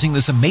thousands are using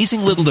this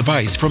amazing little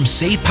device from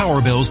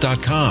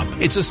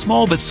SavePowerBills.com. It's a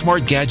small but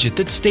smart gadget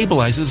that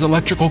stabilizes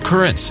electrical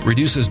currents,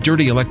 reduces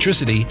dirty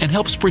electricity, and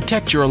helps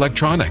protect your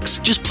electronics.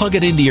 Just plug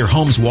it into your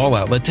home's wall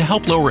outlet to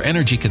help lower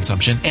energy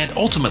consumption and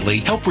ultimately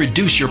help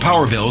reduce your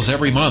power bills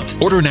every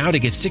month. Order now to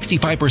get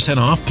 65%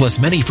 off plus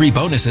many free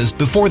bonuses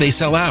before they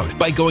sell out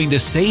by going to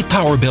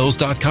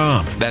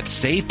SavePowerBills.com.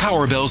 That's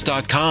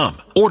SavePowerBills.com.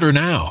 Order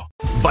now.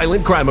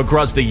 Violent crime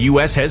across the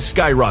U.S. has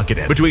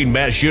skyrocketed. Between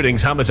mass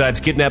shootings, homicides,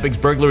 kidnappings,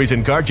 burglaries,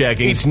 and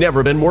carjackings, it's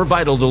never been more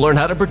vital to learn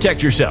how to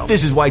protect yourself.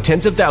 This is why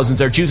tens of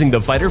thousands are choosing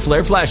the Fighter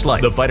Flare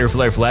flashlight. The Fighter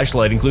Flare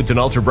flashlight includes an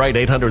ultra-bright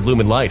 800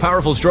 lumen light,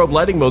 powerful strobe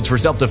lighting modes for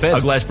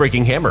self-defense, a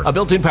glass-breaking hammer, a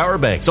built-in power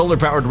bank,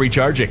 solar-powered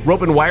recharging,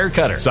 rope and wire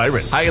cutter,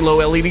 siren, high and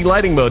low LED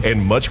lighting mode,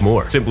 and much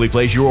more. Simply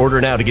place your order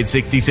now to get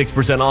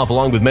 66% off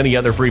along with many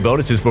other free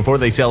bonuses before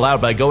they sell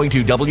out by going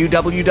to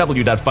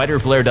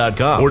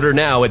www.fighterflare.com. Order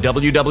now at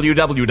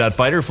www.fighterflare.com.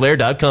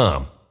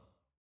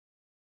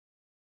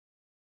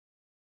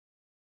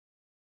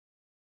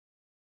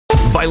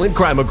 Violent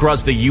crime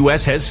across the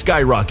U.S. has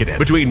skyrocketed.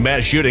 Between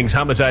mass shootings,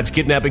 homicides,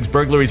 kidnappings,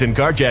 burglaries, and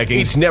carjacking,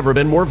 it's never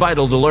been more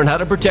vital to learn how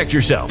to protect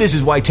yourself. This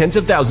is why tens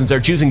of thousands are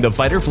choosing the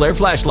Fighter Flare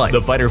flashlight.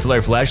 The Fighter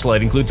Flare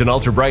flashlight includes an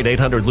ultra-bright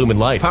 800 lumen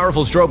light,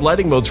 powerful strobe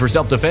lighting modes for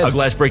self-defense, a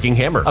glass-breaking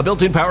hammer, a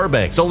built-in power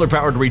bank,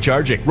 solar-powered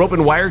recharging, rope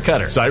and wire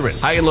cutter, siren,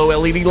 high and low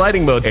LED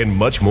lighting mode, and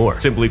much more.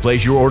 Simply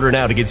place your order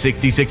now to get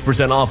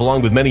 66% off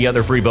along with many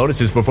other free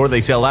bonuses before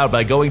they sell out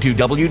by going to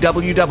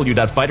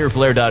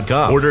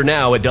www.fighterflare.com. Order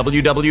now at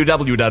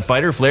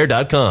www.fighterflare.com.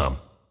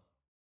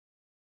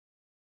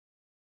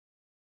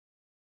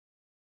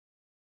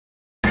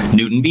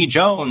 Newton B.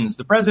 Jones,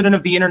 the president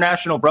of the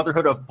International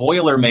Brotherhood of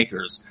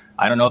Boilermakers.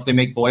 I don't know if they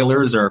make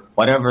boilers or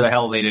whatever the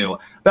hell they do.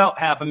 About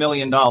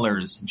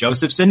 $500,000.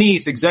 Joseph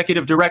Sinise,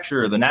 executive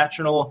director of the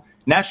National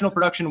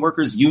Production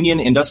Workers Union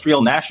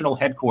Industrial National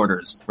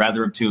Headquarters.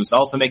 Rather obtuse,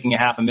 also making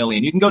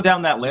 $500,000. You can go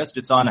down that list.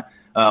 It's on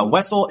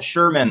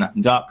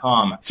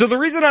WesselSherman.com. So the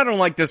reason I don't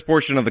like this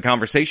portion of the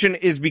conversation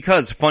is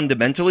because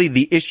fundamentally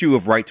the issue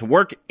of right to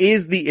work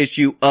is the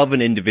issue of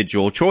an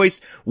individual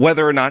choice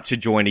whether or not to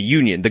join a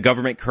union. The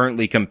government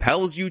currently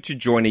compels you to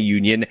join a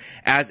union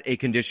as a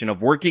condition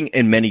of working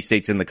in many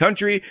states in the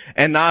country,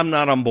 and I'm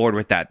not on board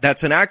with that.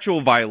 That's an actual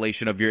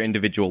violation of your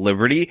individual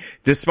liberty,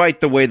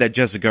 despite the way that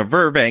Jessica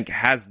Burbank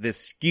has this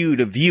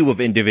skewed view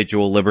of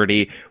individual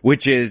liberty,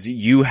 which is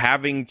you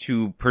having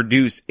to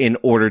produce in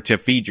order to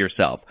feed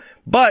yourself.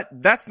 But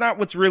that's not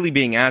what's really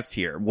being asked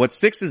here. What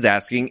Styx is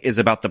asking is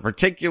about the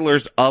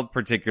particulars of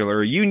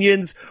particular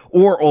unions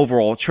or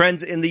overall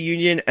trends in the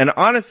union. And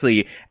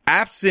honestly,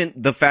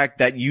 absent the fact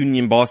that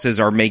union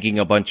bosses are making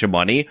a bunch of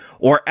money,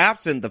 or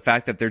absent the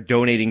fact that they're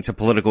donating to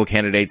political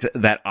candidates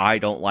that I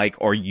don't like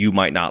or you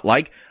might not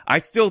like, I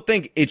still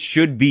think it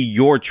should be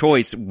your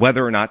choice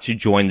whether or not to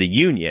join the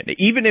union.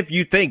 Even if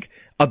you think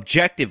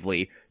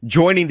objectively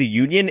joining the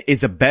union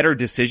is a better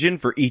decision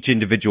for each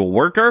individual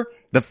worker,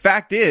 the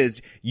fact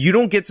is you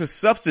don't get to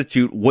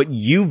substitute what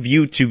you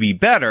view to be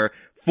better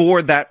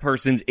for that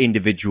person's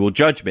individual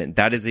judgment.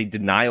 That is a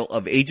denial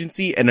of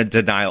agency and a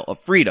denial of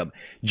freedom.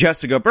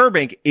 Jessica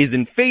Burbank is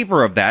in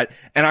favor of that,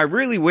 and I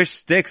really wish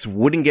Styx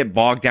wouldn't get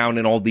bogged down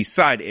in all these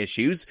side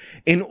issues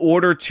in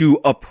order to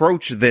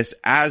approach this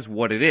as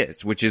what it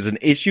is, which is an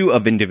issue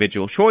of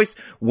individual choice,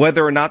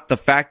 whether or not the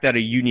fact that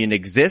a union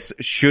exists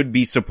should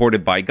be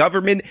supported by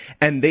government,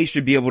 and they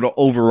should be able to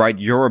override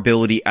your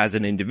ability as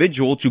an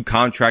individual to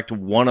contract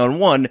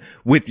one-on-one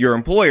with your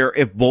employer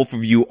if both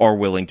of you are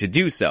willing to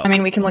do so. I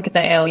mean, we can look at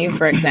the ALU,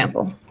 for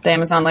example, the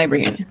Amazon Labor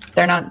Union.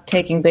 They're not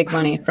taking big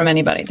money from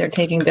anybody. They're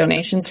taking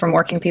donations from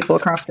working people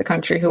across the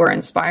country who are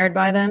inspired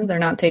by them. They're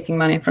not taking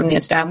money from the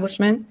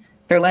establishment.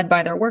 They're led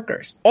by their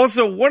workers.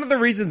 Also, one of the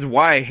reasons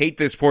why I hate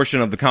this portion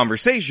of the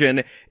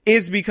conversation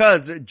is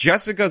because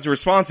Jessica's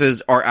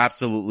responses are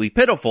absolutely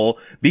pitiful,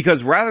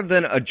 because rather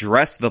than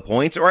address the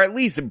points or at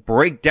least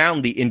break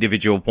down the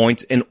individual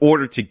points in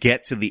order to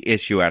get to the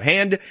issue at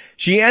hand,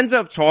 she ends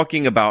up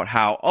talking about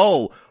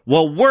how,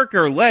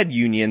 worker-led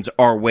unions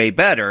are way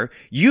better.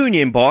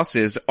 Union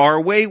bosses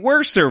are way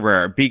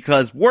worser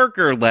because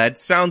worker-led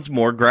sounds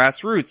more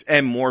grassroots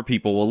and more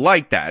people will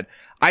like that.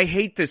 I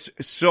hate this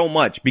so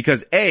much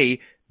because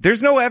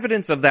there's no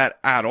evidence of that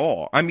at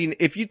all. I mean,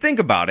 if you think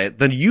about it,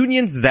 the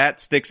unions that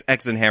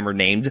Styxhexenhammer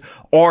named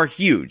are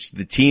huge.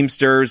 The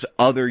Teamsters,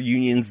 other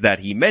unions that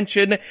he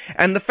mentioned,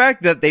 and the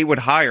fact that they would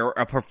hire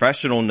a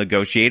professional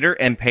negotiator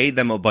and pay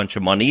them a bunch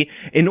of money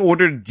in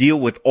order to deal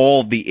with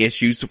all the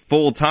issues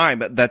full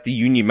time that the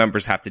union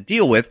members have to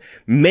deal with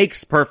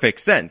makes perfect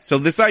sense. So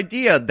this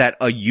idea that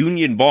a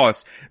union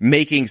boss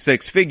making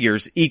six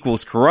figures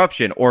equals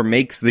corruption or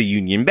makes the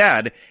union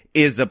bad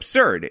is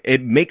absurd.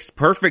 It makes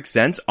perfect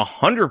sense,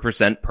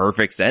 100%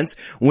 perfect sense,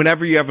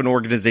 whenever you have an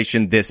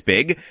organization this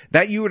big,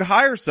 that you would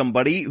hire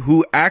somebody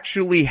who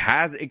actually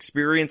has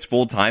experience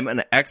full-time,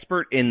 an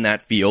expert in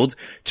that field,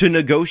 to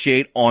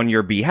negotiate on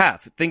your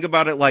behalf. Think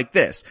about it like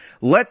this.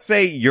 Let's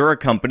say you're a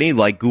company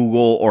like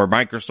Google or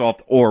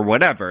Microsoft or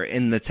whatever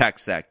in the tech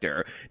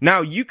sector.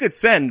 Now, you could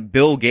send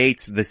Bill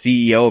Gates, the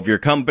CEO of your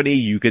company.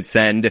 You could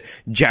send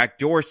Jack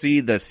Dorsey,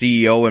 the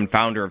CEO and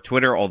founder of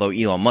Twitter, although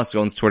Elon Musk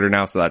owns Twitter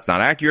now, so that's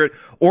not accurate.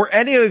 Or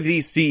any of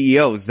these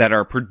CEOs that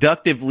are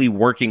productively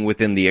working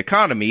within the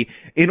economy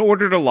in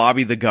order to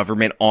lobby the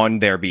government on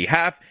their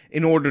behalf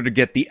in order to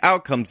get the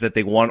outcomes that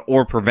they want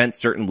or prevent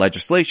certain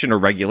legislation or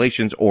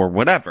regulations or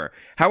whatever.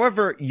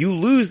 However, you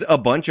lose a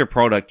bunch of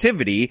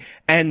productivity,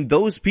 and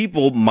those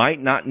people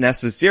might not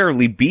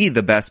necessarily be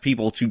the best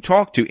people to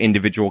talk to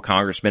individual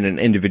congressmen and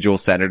individual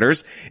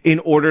senators in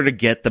order to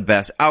get the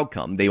best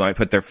outcome. They might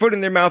put their foot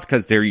in their mouth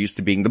because they're used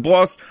to being the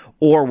boss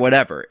or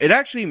whatever. It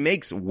actually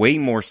makes way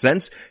more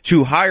sense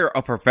to hire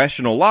a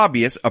professional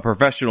lobbyist, a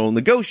professional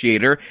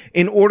negotiator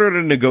in order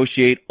to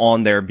negotiate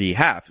on their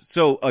behalf.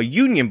 So a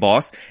union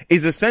boss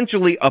is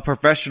essentially a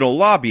professional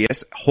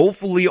lobbyist,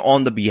 hopefully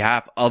on the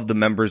behalf of the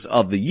members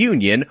of the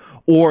union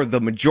or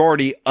the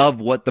majority of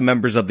what the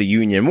members of the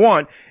union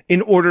want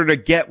in order to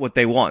get what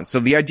they want. So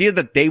the idea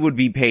that they would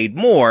be paid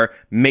more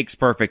makes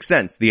perfect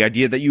sense. The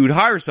idea that you would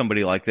hire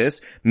somebody like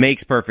this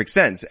makes perfect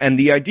sense. And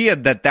the idea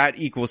that that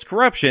equals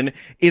corruption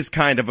is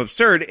kind of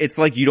absurd. It's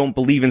like you don't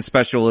believe in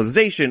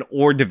specialization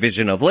or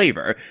division of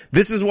labor.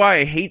 This is why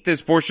I hate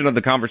this portion of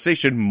the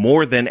conversation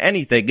more than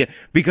anything,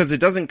 because it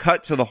doesn't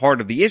cut to the heart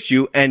of the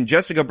issue, and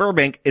Jessica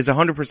Burbank is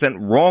 100%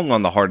 wrong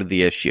on the heart of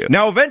the issue.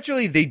 Now,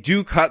 eventually they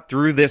do cut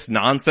through this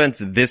nonsense,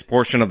 this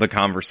portion of the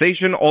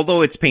conversation,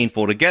 although it's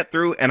painful to get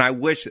through, and I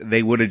wish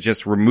they would have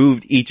just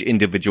removed each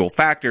individual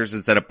factors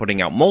instead of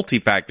putting out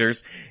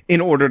multi-factors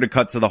in order to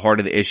cut to the heart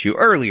of the issue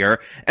earlier.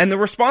 And the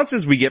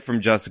responses we get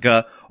from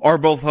Jessica are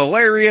both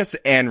hilarious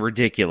and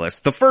ridiculous.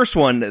 The first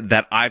one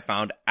that I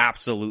found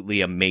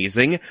absolutely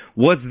amazing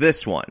was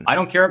this one. I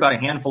don't care about a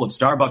handful of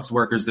Starbucks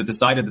workers that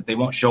decided that they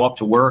won't show up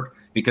to work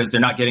because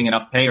they're not getting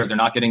enough pay or they're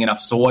not getting enough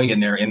soy in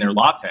their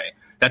latte.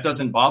 That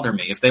doesn't bother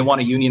me. If they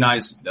want to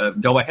unionize,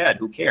 go ahead.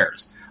 Who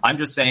cares? I'm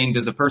just saying,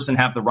 does a person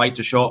have the right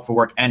to show up for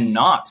work and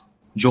not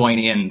join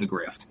in the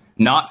grift,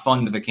 not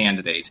fund the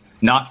candidate,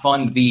 not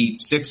fund the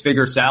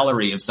six-figure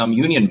salary of some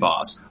union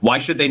boss? Why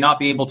should they not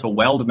be able to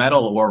weld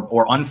metal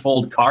or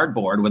unfold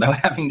cardboard without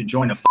having to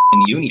join a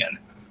f***ing union?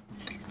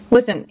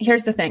 Listen,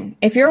 here's the thing.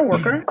 If you're a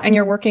worker and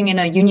you're working in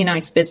a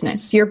unionized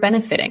business, you're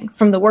benefiting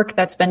from the work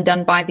that's been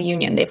done by the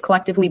union. They've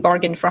collectively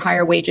bargained for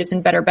higher wages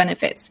and better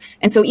benefits.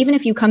 And so even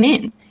if you come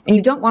in and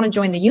you don't want to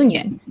join the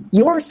union,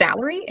 your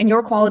salary and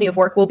your quality of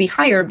work will be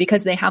higher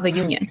because they have a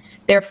union.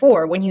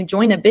 Therefore, when you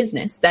join a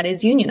business that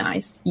is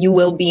unionized, you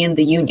will be in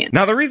the union.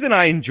 Now, the reason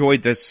I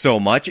enjoyed this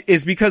so much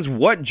is because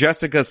what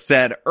Jessica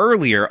said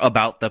earlier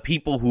about the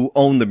people who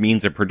own the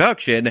means of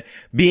production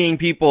being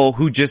people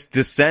who just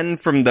descend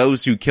from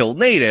those who killed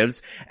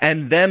natives,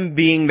 and them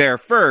being there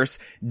first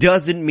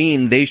doesn't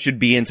mean they should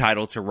be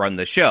entitled to run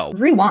the show.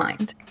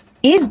 Rewind.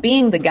 Is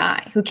being the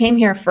guy who came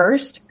here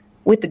first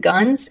with the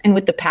guns and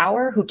with the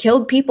power, who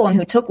killed people and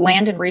who took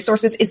land and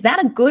resources, is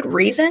that a good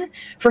reason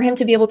for him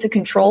to be able to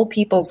control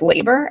people's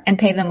labor and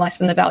pay them less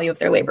than the value of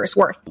their labor is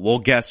worth? Well,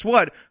 guess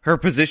what? Her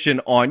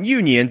position on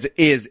unions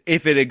is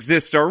if it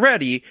exists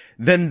already,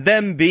 then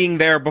them being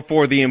there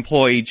before the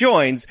employee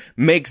joins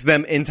makes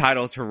them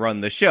entitled to run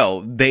the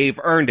show. They've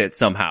earned it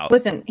somehow.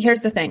 Listen,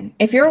 here's the thing.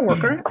 If you're a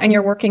worker and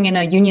you're working in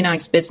a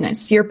unionized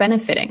business, you're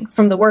benefiting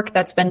from the work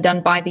that's been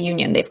done by the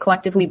union. They've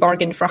collectively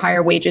bargained for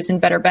higher wages and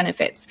better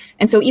benefits.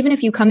 And so even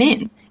if you come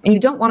in and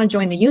you don't want to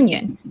join the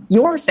union,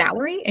 your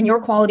salary and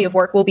your quality of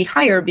work will be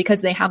higher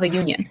because they have a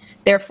union.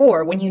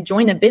 Therefore, when you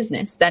join a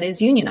business that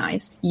is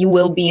unionized, you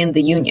will be in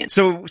the union.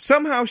 So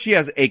somehow she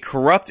has a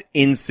corrupt,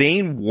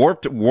 insane,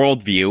 warped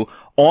worldview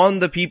on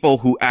the people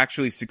who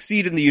actually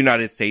succeed in the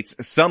United States,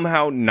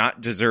 somehow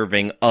not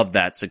deserving of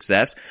that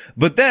success.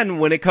 But then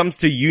when it comes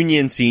to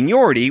union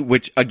seniority,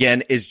 which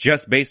again is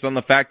just based on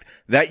the fact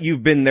that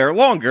you've been there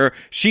longer,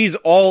 she's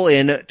all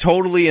in,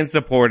 totally in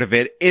support of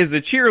it, is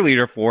a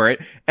cheerleader for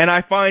it, and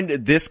I find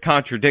this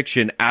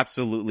contradiction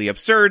absolutely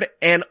absurd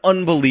and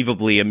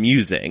unbelievably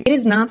amusing. It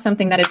is not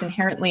something that is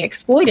inherently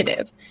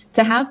exploitative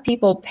to have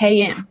people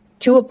pay in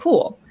to a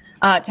pool,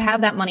 to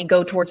have that money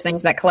go towards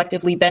things that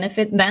collectively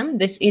benefit them.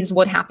 This is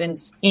what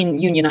happens in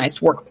unionized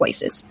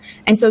workplaces.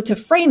 And so to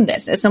frame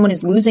this as someone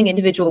is losing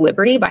individual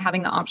liberty by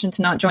having the option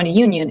to not join a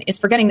union is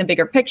forgetting the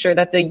bigger picture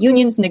that the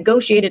unions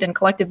negotiated and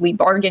collectively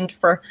bargained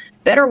for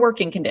better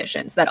working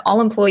conditions that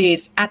all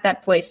employees at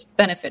that place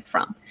benefit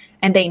from.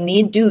 And they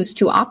need dues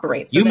to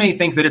operate. So you may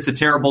think that it's a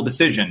terrible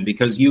decision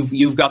because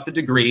you've got the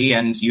degree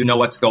and you know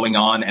what's going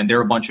on, and they're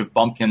a bunch of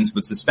bumpkins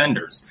with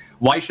suspenders.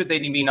 Why should they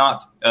be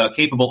not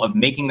capable of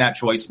making that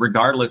choice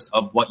regardless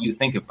of what you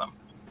think of them?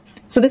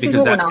 So this because is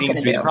what we're that not seems going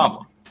to be to the do.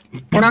 problem.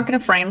 We're not going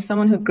to frame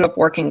someone who grew up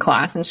working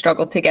class and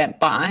struggled to get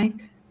by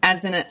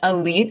as an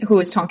elite who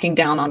is talking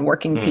down on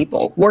working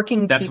people.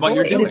 That's what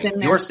you're doing.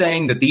 You're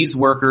saying that these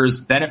workers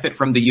benefit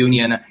from the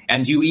union,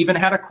 and you even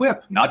had a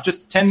quip, not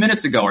just 10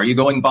 minutes ago. Are you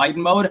going Biden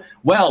mode?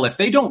 Well, if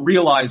they don't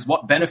realize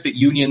what benefit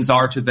unions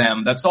are to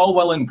them, that's all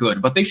well and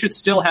good, but they should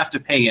still have to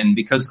pay in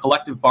because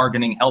collective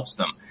bargaining helps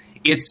them.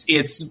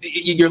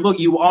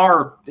 You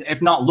are,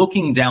 if not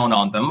looking down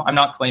on them, I'm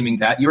not claiming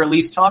that, you're at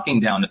least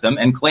talking down at them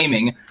and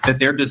claiming that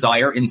their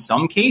desire in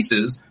some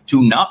cases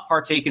to not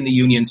partake in the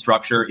union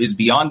structure is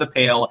beyond the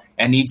pale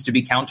and needs to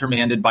be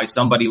countermanded by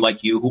somebody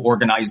like you who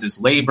organizes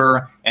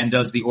labor and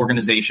does the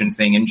organization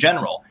thing in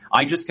general.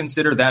 I just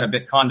consider that a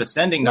bit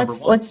condescending.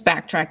 Let's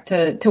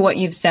backtrack to what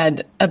you've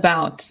said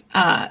about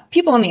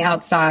people on the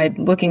outside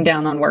looking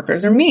down on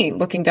workers, or me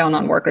looking down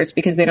on workers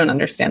because they don't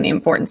understand the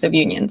importance of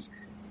unions.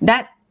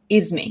 That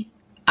is me.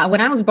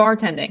 When I was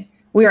bartending,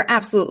 we were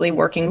absolutely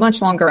working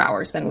much longer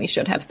hours than we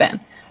should have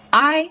been.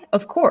 I,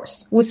 of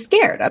course, was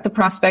scared at the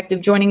prospect of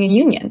joining a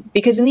union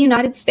because in the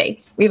United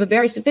States, we have a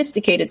very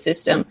sophisticated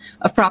system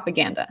of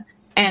propaganda.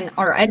 And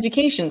our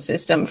education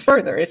system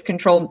further is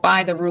controlled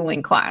by the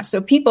ruling class.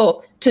 So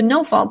people, to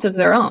no fault of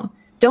their own,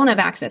 don't have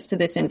access to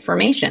this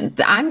information.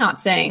 I'm not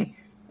saying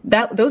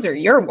that those are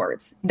your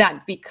words,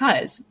 that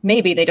because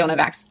maybe they don't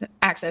have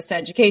access to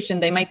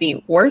education, they might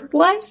be worth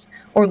less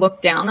or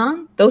looked down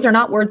on. Those are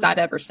not words I've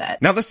ever said.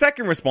 Now, the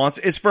second response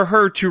is for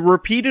her to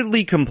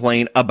repeatedly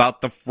complain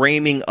about the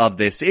framing of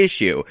this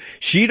issue.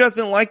 She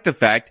doesn't like the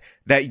fact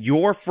that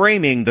you're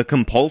framing the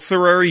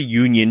compulsory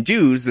union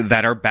dues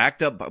that are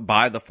backed up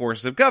by the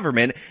force of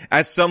government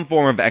as some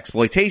form of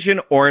exploitation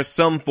or as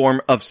some form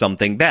of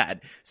something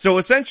bad. So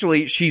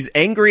essentially, she's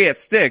angry at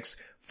Styx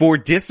for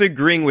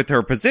disagreeing with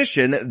her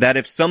position that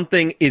if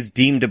something is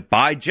deemed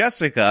by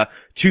Jessica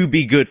to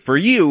be good for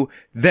you,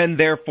 then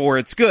therefore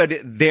it's good,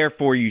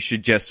 therefore you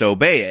should just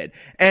obey it.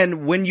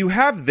 And when you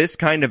have this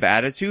kind of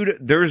attitude,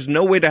 there's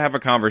no way to have a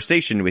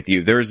conversation with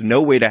you. There's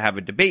no way to have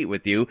a debate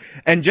with you.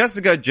 And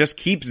Jessica just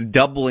keeps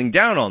doubling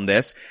down on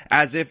this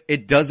as if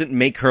it doesn't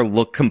make her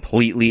look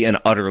completely and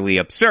utterly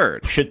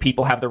absurd. Should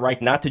people have the right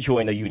not to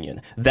join a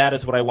union? That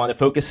is what I want to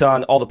focus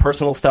on. All the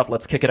personal stuff,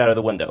 let's kick it out of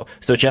the window.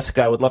 So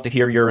Jessica, I would love to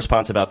hear your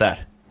response about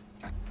that.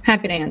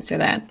 Happy to answer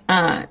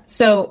that.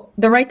 So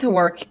the right to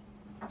work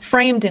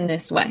framed in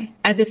this way,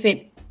 as if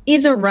it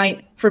is a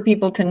right for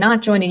people to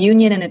not join a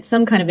union and it's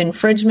some kind of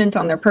infringement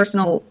on their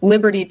personal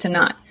liberty to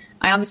not.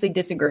 I obviously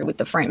disagree with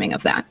the framing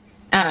of that.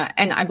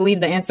 And I believe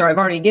the answer I've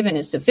already given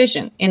is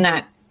sufficient in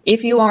that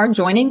if you are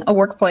joining a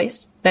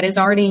workplace that is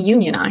already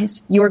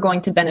unionized, you are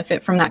going to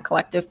benefit from that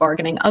collective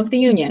bargaining of the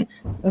union,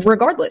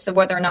 regardless of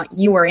whether or not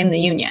you are in the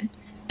union.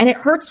 And it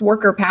hurts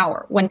worker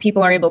power when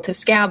people are able to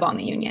scab on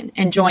the union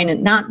and join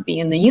and not be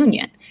in the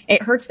union.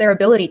 It hurts their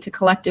ability to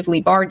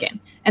collectively bargain.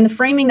 And the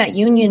framing that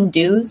union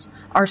dues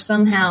are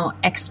somehow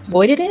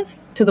exploitative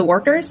to the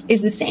workers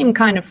is the same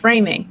kind of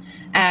framing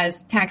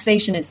as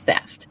taxation is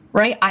theft,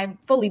 right? I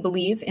fully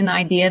believe in the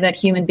idea that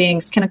human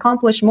beings can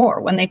accomplish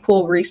more when they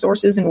pool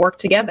resources and work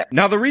together.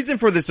 Now, the reason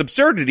for this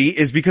absurdity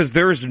is because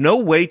there is no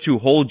way to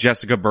hold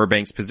Jessica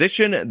Burbank's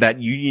position that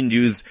union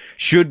dues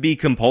should be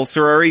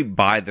compulsory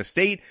by the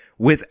state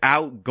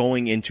without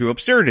going into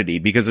absurdity,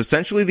 because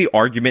essentially the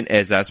argument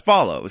is as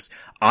follows.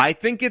 I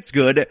think it's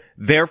good,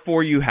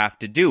 therefore you have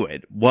to do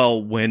it.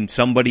 Well, when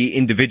somebody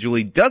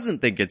individually doesn't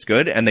think it's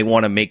good and they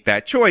want to make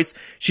that choice,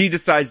 she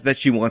decides that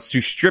she wants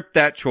to strip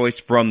that choice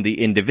from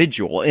the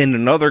individual. In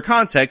another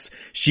context,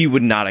 she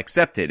would not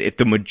accept it. If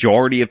the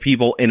majority of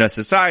people in a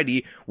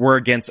society were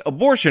against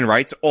abortion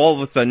rights, all of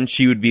a sudden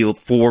she would be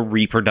for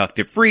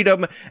reproductive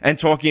freedom and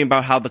talking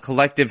about how the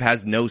collective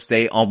has no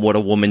say on what a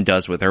woman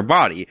does with her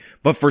body.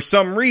 But for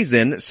some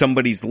reason,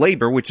 somebody's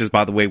labor, which is,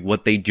 by the way,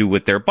 what they do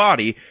with their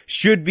body,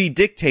 should be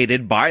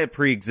dictated by a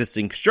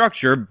pre-existing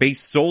structure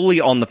based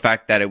solely on the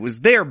fact that it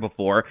was there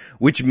before,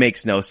 which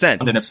makes no sense.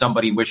 And if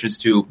somebody wishes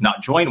to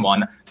not join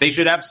one, they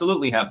should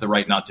absolutely have the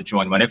right not to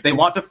join one. If they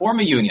want to form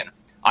a union,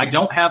 I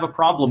don't have a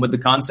problem with the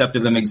concept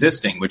of them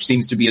existing, which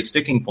seems to be a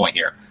sticking point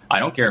here. I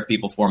don't care if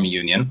people form a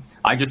union.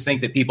 I just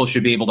think that people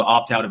should be able to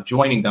opt out of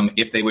joining them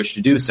if they wish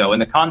to do so.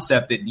 And the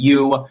concept that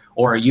you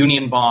or a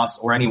union boss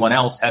or anyone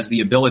else has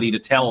the ability to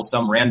tell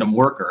some random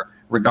worker,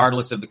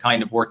 regardless of the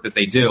kind of work that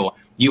they do,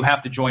 you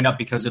have to join up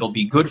because it'll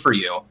be good for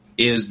you,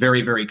 is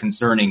very, very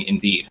concerning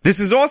indeed. This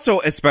is also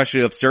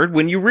especially absurd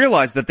when you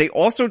realize that they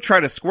also try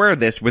to square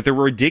this with a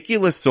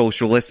ridiculous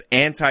socialist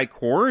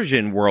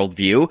anti-coercion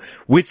worldview,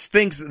 which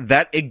thinks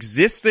that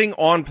existing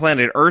on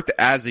planet Earth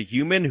as a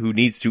human who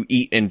needs to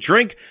eat and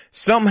drink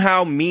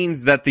somehow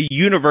means that the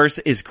universe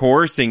is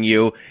coercing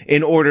you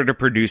in order to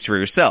produce for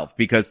yourself,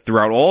 because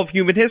throughout all of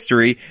human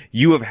history,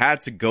 you have had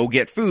to go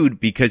get food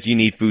because you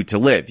need food to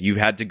live. You've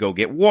had to go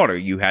get water.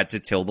 You had to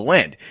till the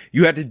land.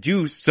 You had to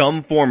do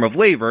some form of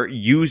labor,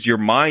 use your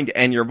mind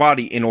and your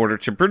body in order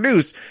to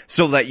produce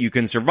so that you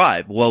can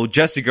survive. Well,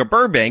 Jessica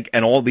Burbank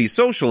and all these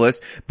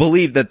socialists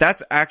believe that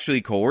that's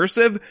actually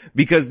coercive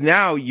because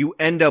now you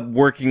end up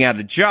working at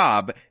a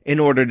job in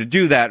order to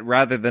do that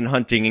rather than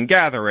hunting and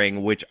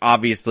gathering, which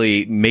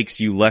obviously makes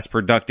you less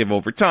productive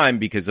over time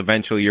because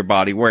eventually your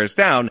body wears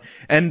down,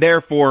 and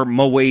therefore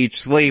wage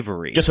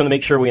slavery. Just want to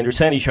make sure we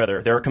understand each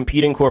other. There are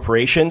competing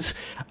corporations,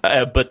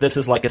 but this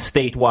is like a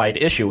statewide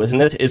issue,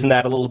 isn't it? Isn't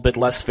that a little bit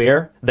less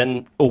fair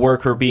than a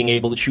worker being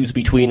able to choose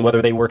between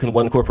whether they work in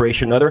one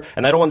corporation or another?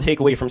 And I don't want to take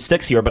away from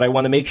Styx here, but I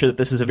want to make sure that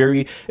this is a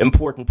very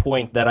important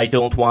point that I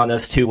don't want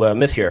us to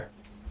miss here.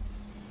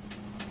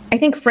 I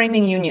think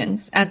framing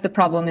unions as the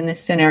problem in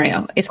this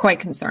scenario is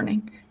quite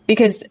concerning,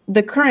 because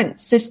the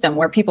current system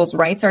where people's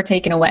rights are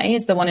taken away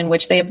is the one in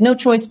which they have no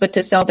choice but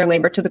to sell their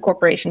labor to the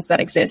corporations that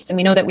exist. And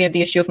we know that we have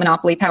the issue of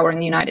monopoly power in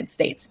the United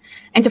States.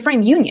 And to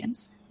frame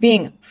unions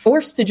being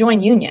forced to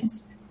join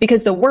unions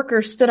because the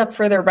workers stood up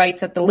for their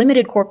rights at the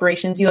limited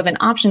corporations you have an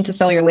option to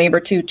sell your labor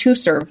to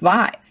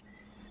survive,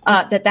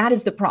 that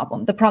is the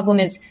problem. The problem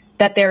is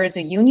that there is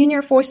a union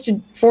you're forced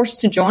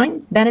to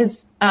join. That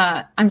is,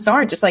 I'm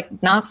sorry, just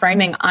like not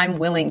framing I'm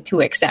willing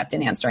to accept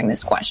in answering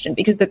this question,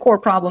 because the core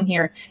problem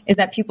here is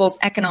that people's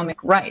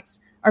economic rights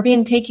are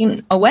being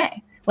taken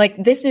away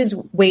Like, this is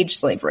wage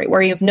slavery,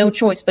 where you have no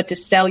choice but to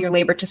sell your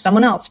labor to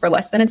someone else for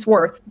less than it's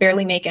worth,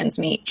 barely make ends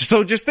meet.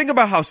 So just think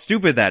about how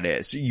stupid that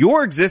is.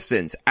 Your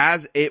existence,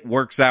 as it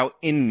works out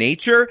in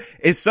nature,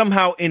 is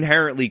somehow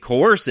inherently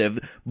coercive,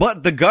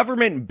 but the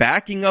government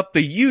backing up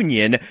the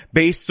union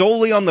based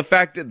solely on the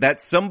fact that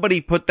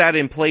somebody put that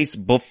in place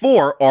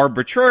before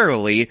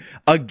arbitrarily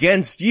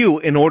against you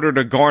in order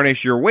to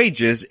garnish your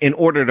wages, in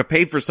order to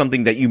pay for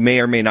something that you may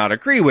or may not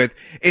agree with,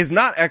 is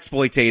not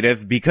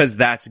exploitative because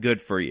that's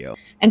good for you.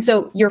 And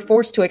so you're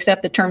forced to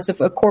accept the terms of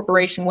a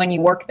corporation when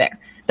you work there.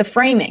 The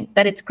framing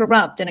that it's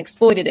corrupt and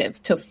exploitative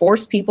to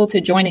force people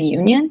to join a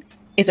union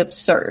is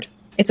absurd.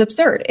 It's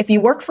absurd. If you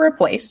work for a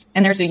place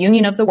and there's a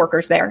union of the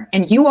workers there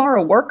and you are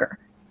a worker,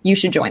 you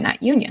should join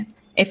that union.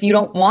 If you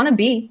don't want to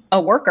be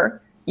a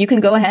worker, you can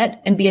go ahead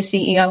and be a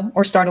CEO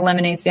or start a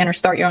lemonade stand or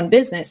start your own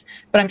business.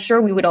 But I'm sure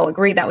we would all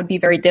agree that would be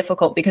very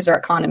difficult because our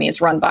economy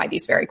is run by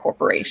these very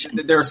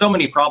corporations. There are so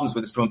many problems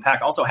with this to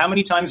unpack. Also, how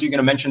many times are you going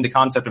to mention the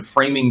concept of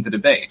framing the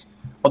debate?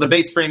 Well, the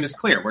debate's frame is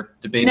clear. We're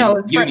debating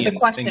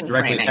unions, things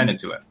directly attended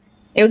to it.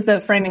 It was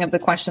the framing of the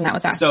question that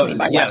was asked to me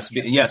by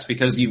yes,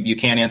 because you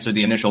can't answer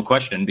the initial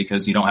question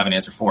because you don't have an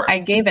answer for it. I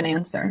gave an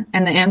answer,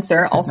 and the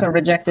answer also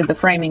rejected the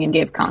framing and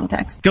gave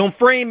context. Don't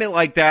frame it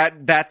like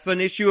that. That's an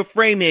issue of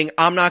framing.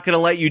 I'm not going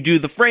to let you do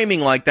the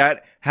framing like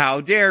that.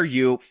 How dare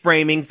you?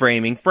 Framing.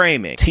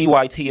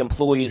 TYT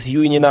employees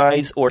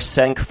unionize or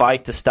Senk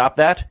fight to stop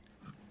that?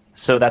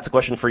 So that's a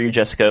question for you,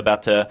 Jessica,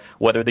 about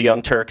whether the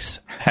Young Turks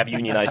have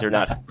unionized or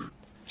not.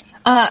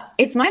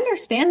 It's my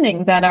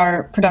understanding that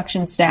our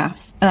production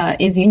staff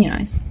is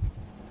unionized.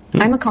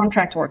 I'm a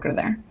contract worker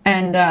there,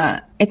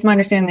 and it's my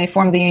understanding they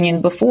formed the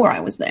union before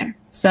I was there.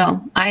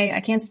 So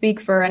I can't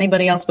speak for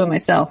anybody else but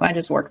myself. I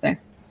just work there.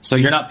 So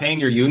you're not paying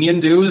your union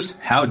dues?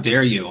 How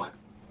dare you?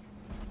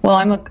 Well,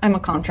 I'm a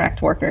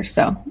contract worker,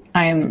 so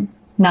I am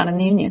not in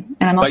the union.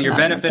 And I'm also but you're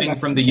benefiting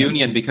from the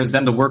union because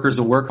then the workers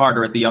will work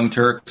harder at the Young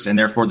Turks, and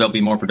therefore they'll be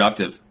more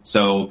productive.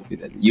 So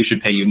you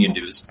should pay union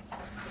dues.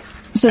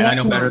 So and I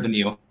know better than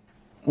you.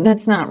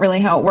 That's not really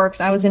how it works.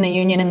 I was in a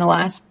union in the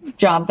last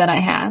job that I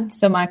had.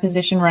 So my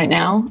position right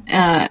now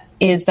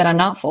is that I'm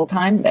not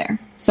full-time there.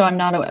 So I'm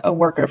not a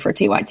worker for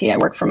TYT. I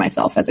work for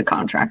myself as a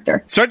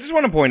contractor. So I just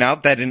want to point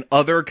out that in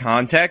other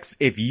contexts,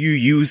 if you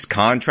use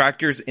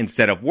contractors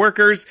instead of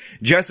workers,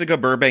 Jessica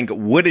Burbank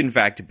would in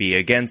fact be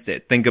against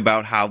it. Think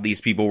about how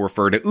these people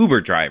refer to Uber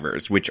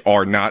drivers, which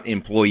are not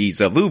employees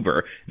of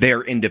Uber.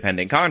 They're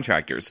independent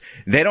contractors.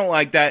 They don't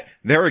like that.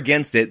 They're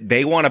against it.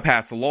 They want to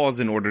pass laws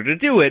in order to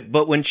do it.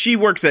 But when she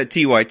works at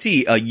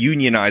TYT, a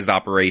unionized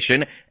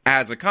operation,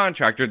 as a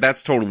contractor,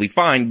 that's totally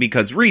fine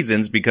because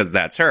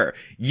that's her.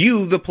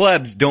 You, the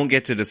plebs, don't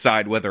get to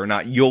decide whether or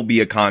not you'll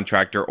be a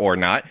contractor or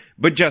not,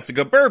 but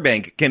Jessica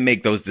Burbank can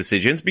make those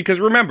decisions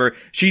because remember,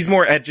 she's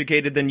more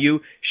educated than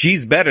you,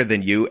 she's better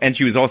than you, and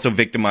she was also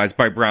victimized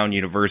by Brown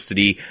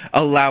University,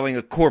 allowing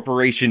a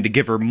corporation to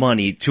give her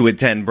money to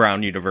attend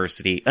Brown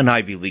University, an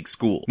Ivy League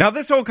school. Now,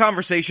 this whole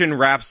conversation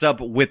wraps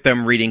up with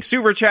them reading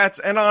super chats,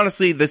 and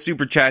honestly, the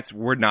super chats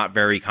were not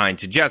very kind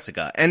to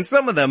Jessica, and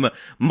some of them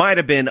might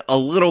have been a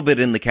little bit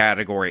in the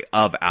category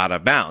of out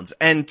of bounds.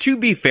 And to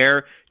be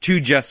fair to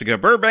Jessica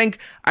Burbank,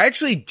 I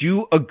actually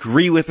do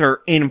agree with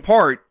her in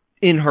part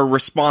in her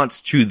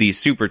response to these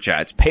super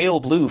chats.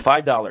 Pale Blue,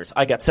 $5.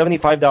 I got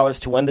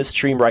 $75 to end this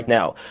stream right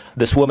now.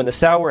 This woman is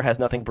sour, has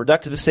nothing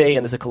productive to say,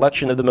 and is a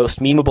collection of the most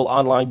memeable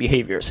online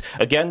behaviors.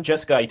 Again,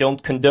 Jessica, I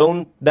don't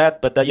condone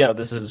that, but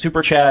this is a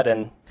super chat,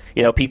 and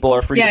people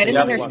are free to say I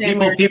didn't understand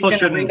we were just going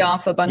to read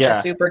off a bunch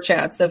of super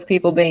chats of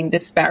people being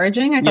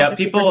disparaging. I thought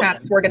the super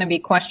chats were going to be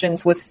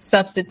questions with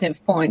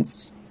substantive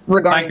points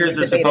regarding Clankers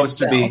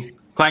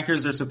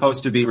are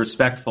supposed to be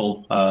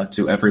respectful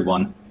to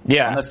everyone.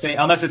 Yeah,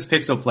 unless it's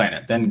Pixel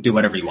Planet, then do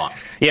whatever you want.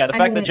 Yeah, the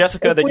fact that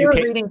Jessica, that we were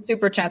reading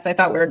super chats, I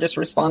thought we were just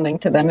responding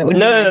to them. It would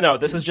no.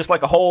 This is just like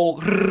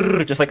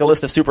just like a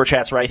list of super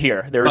chats right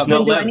here. There is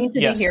no. Do I need to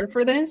be here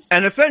for this?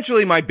 And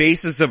essentially, my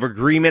basis of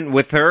agreement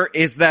with her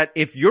is that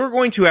if you're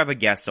going to have a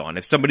guest on,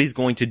 if somebody's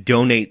going to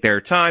donate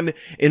their time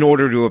in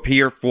order to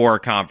appear for a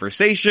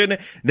conversation,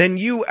 then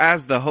you,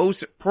 as the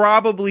host,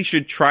 probably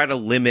should try to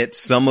limit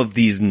some of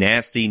these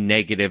nasty,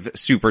 negative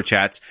super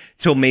chats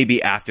till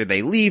maybe after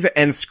they leave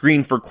and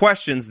screen for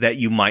questions that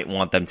you might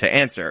want them to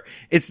answer.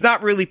 It's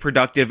not really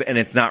productive and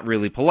it's not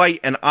really polite,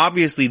 and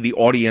obviously the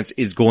audience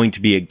is going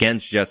to be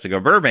against Jessica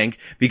Burbank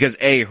because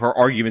A, her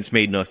arguments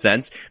made no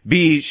sense,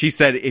 B, she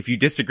said if you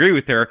disagree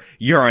with her,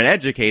 you're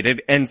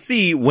uneducated, and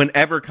C,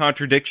 whenever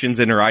contradictions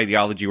in her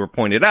ideology were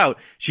pointed out,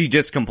 she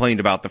just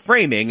complained about the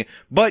framing,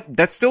 but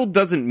that still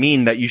doesn't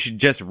mean that you should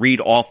just read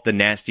off the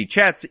nasty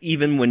chats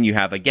even when you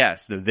have a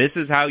guest. This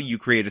is how you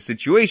create a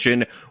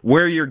situation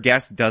where your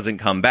guest doesn't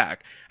come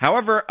back.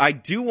 However, I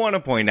do want to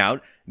point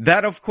out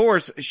that, of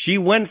course, she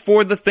went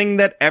for the thing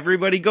that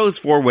everybody goes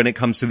for when it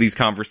comes to these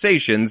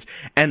conversations,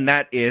 and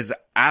that is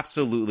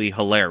absolutely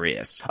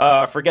hilarious.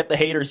 Forget the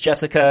haters,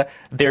 Jessica.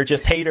 They're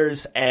just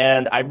haters,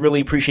 and I really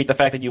appreciate the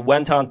fact that you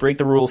went on Break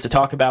the Rules to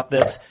talk about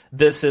this.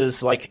 This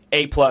is like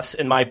A+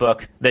 in my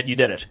book that you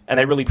did it, and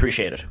I really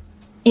appreciate it.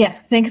 Yeah,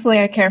 thankfully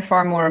I care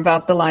far more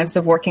about the lives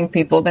of working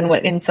people than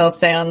what incels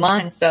say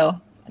online,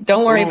 so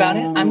don't worry about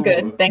it. I'm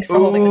good. Thanks for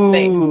holding the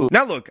space.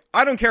 Now look,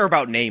 I don't care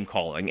about name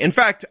calling. In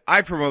fact,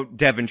 I promote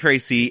Devin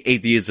Tracy,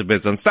 Atheism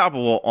is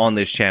Unstoppable on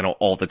this channel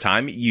all the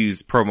time.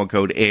 Use promo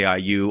code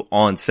AIU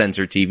on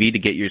Censor TV to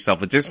get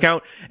yourself a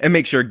discount and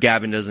make sure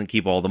Gavin doesn't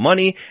keep all the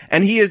money.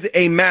 And he is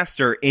a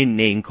master in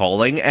name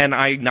calling, and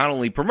I not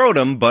only promote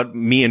him, but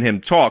me and him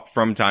talk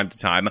from time to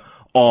time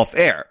off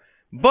air.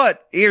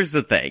 But here's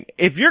the thing.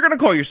 If you're going to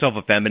call yourself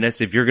a feminist,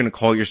 if you're going to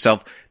call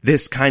yourself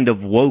this kind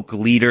of woke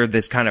leader,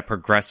 this kind of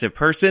progressive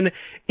person,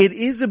 it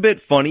is a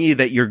bit funny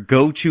that your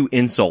go-to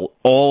insult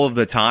all of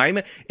the time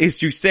is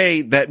to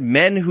say that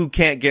men who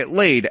can't get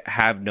laid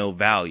have no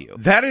value.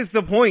 That is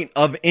the point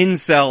of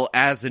incel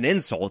as an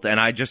insult, and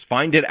I just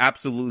find it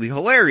absolutely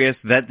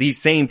hilarious that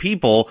these same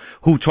people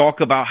who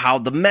talk about how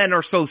the men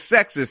are so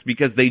sexist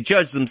because they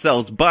judge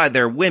themselves by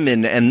their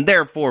women and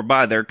therefore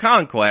by their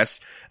conquests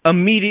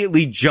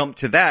immediately jump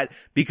to that,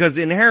 because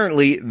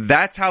inherently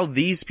that's how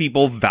these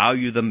people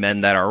value the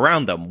men that are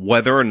around them,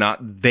 whether or not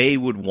they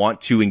would want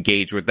to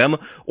engage with them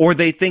or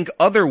they think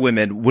other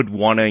women would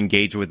want to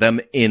engage with them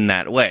in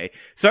that way.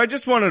 So I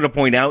just wanted to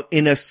point out,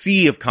 in a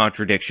sea of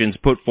contradictions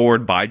put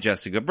forward by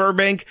Jessica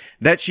Burbank,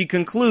 that she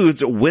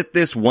concludes with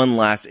this one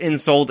last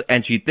insult,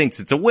 and she thinks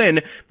it's a win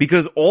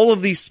because all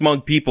of these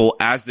smug people,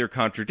 as they're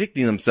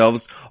contradicting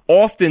themselves,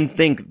 often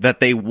think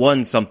that they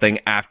won something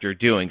after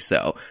doing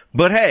so.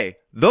 But hey,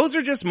 those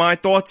are just my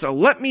thoughts.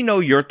 Let me know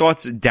your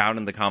thoughts down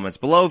in the comments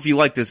below. If you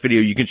like this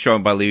video, you can show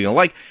them by leaving a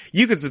like.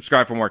 You can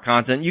subscribe for more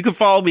content. You can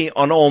follow me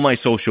on all my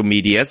social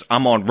medias.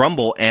 I'm on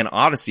Rumble and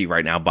Odyssey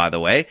right now, by the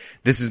way.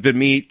 This has been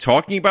me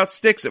talking about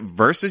Styx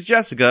versus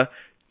Jessica.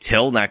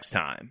 Till next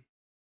time.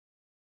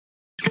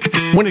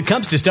 When it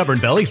comes to stubborn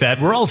belly fat,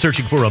 we're all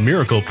searching for a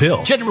miracle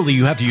pill. Generally,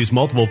 you have to use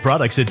multiple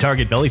products that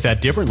target belly fat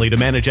differently to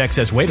manage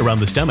excess weight around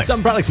the stomach.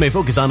 Some products may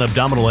focus on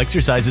abdominal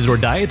exercises or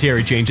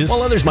dietary changes,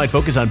 while others might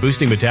focus on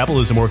boosting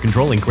metabolism or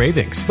controlling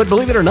cravings. But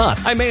believe it or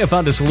not, I may have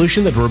found a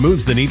solution that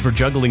removes the need for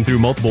juggling through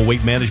multiple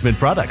weight management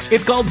products.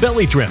 It's called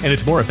Belly Trim, and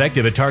it's more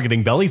effective at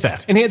targeting belly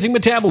fat, enhancing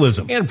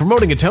metabolism, and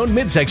promoting a toned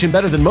midsection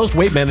better than most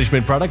weight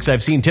management products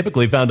I've seen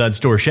typically found on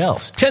store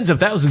shelves. Tens of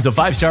thousands of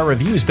 5-star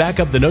reviews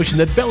back up the notion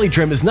that Belly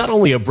Trim is not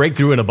only a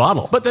breakthrough in a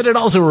bottle, but that it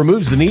also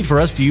removes the need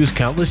for us to use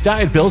countless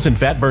diet pills and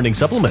fat-burning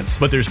supplements.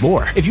 But there's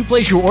more. If you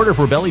place your order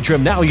for Belly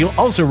Trim now, you'll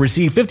also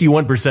receive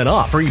 51%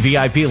 off, free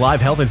VIP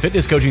live health and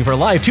fitness coaching for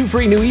life, 2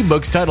 free new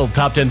ebooks titled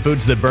Top 10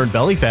 Foods That Burn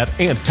Belly Fat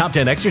and Top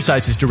 10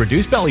 Exercises to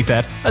Reduce Belly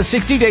Fat, a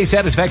 60-day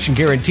satisfaction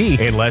guarantee,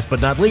 and last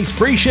but not least,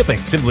 free shipping.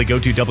 Simply go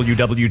to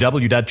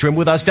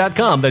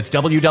www.trimwithus.com. That's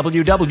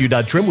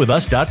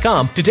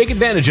www.trimwithus.com to take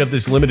advantage of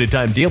this limited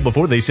time deal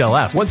before they sell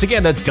out. Once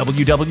again, that's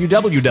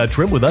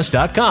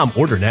www.trimwithus.com.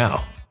 Order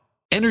now.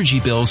 Energy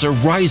bills are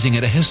rising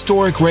at a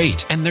historic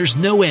rate, and there's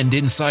no end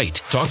in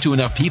sight. Talk to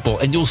enough people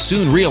and you'll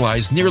soon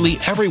realize nearly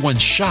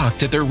everyone's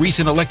shocked at their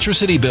recent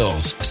electricity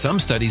bills. Some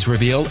studies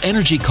reveal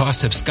energy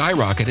costs have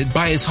skyrocketed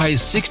by as high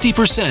as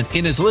 60%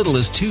 in as little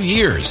as 2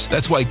 years.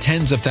 That's why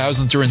tens of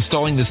thousands are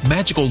installing this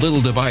magical little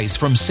device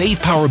from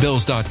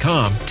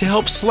SavePowerBills.com to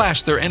help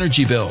slash their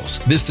energy bills.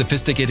 This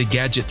sophisticated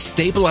gadget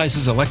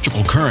stabilizes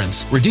electrical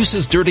currents,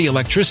 reduces dirty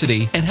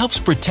electricity, and helps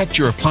protect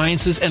your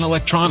appliances and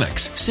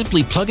electronics.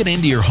 Simply plug it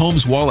into your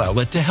home's wall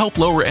outlet to help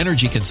lower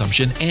energy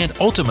consumption and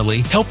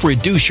ultimately help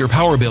reduce your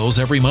power bills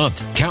every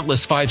month.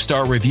 Countless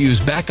 5-star reviews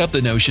back up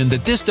the notion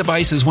that this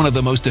device is one of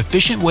the most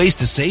efficient ways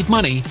to save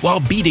money while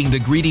beating the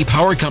greedy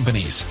power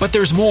companies. But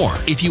there's more.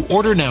 If you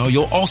order now,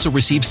 you'll also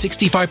receive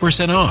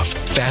 65% off,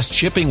 fast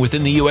shipping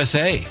within the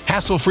USA,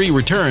 hassle-free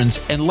returns,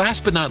 and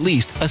last but not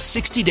least, a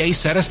 60-day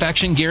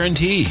satisfaction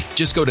guarantee.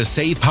 Just go to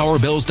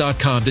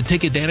SavePowerBills.com to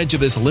take advantage of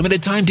this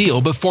limited time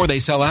deal before they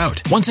sell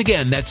out. Once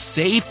again, that's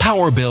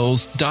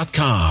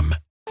SavePowerBills.com.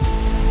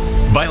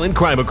 Violent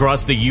crime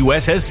across the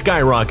U.S. has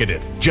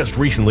skyrocketed. Just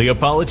recently, a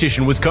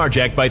politician was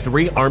carjacked by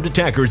 3 armed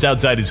attackers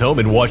outside his home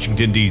in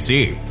Washington,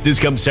 D.C. This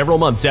comes several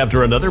months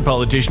after another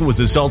politician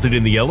was assaulted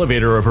in the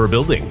elevator of her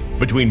building.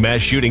 Between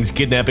mass shootings,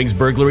 kidnappings,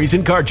 burglaries,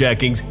 and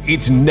carjackings,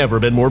 it's never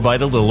been more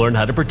vital to learn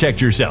how to protect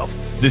yourself.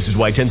 This is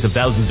why tens of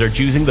thousands are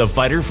choosing the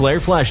Fighter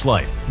Flare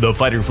flashlight. The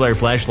Fighter Flare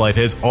flashlight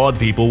has awed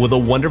people with a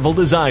wonderful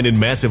design and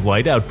massive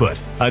light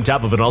output. On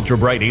top of an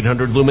ultra-bright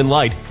 800-lumen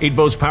light, it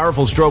boasts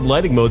powerful strobe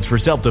lighting modes for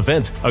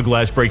self-defense, a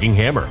glass-breaking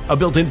hammer, a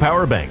built-in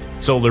power bank,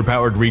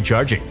 solar-powered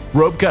recharging,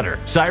 rope cutter,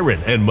 siren,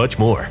 and much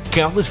more.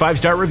 Countless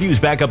 5-star reviews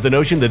back up the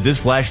notion that this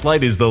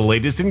flashlight is the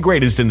latest and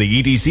greatest in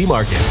the EDC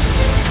market.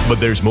 But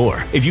there's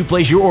more. If you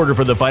place your order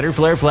for the Fighter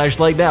Flare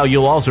flashlight now,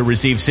 you'll also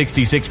receive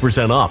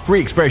 66% off,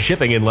 free express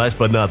shipping, and last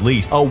but not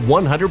least, a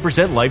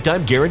 100%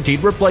 lifetime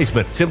guaranteed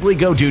replacement. Simply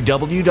go to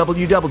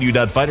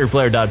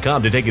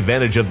www.fighterflare.com to take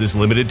advantage of this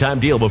limited time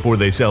deal before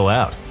they sell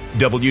out.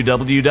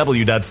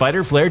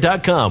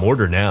 www.fighterflare.com.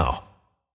 Order now.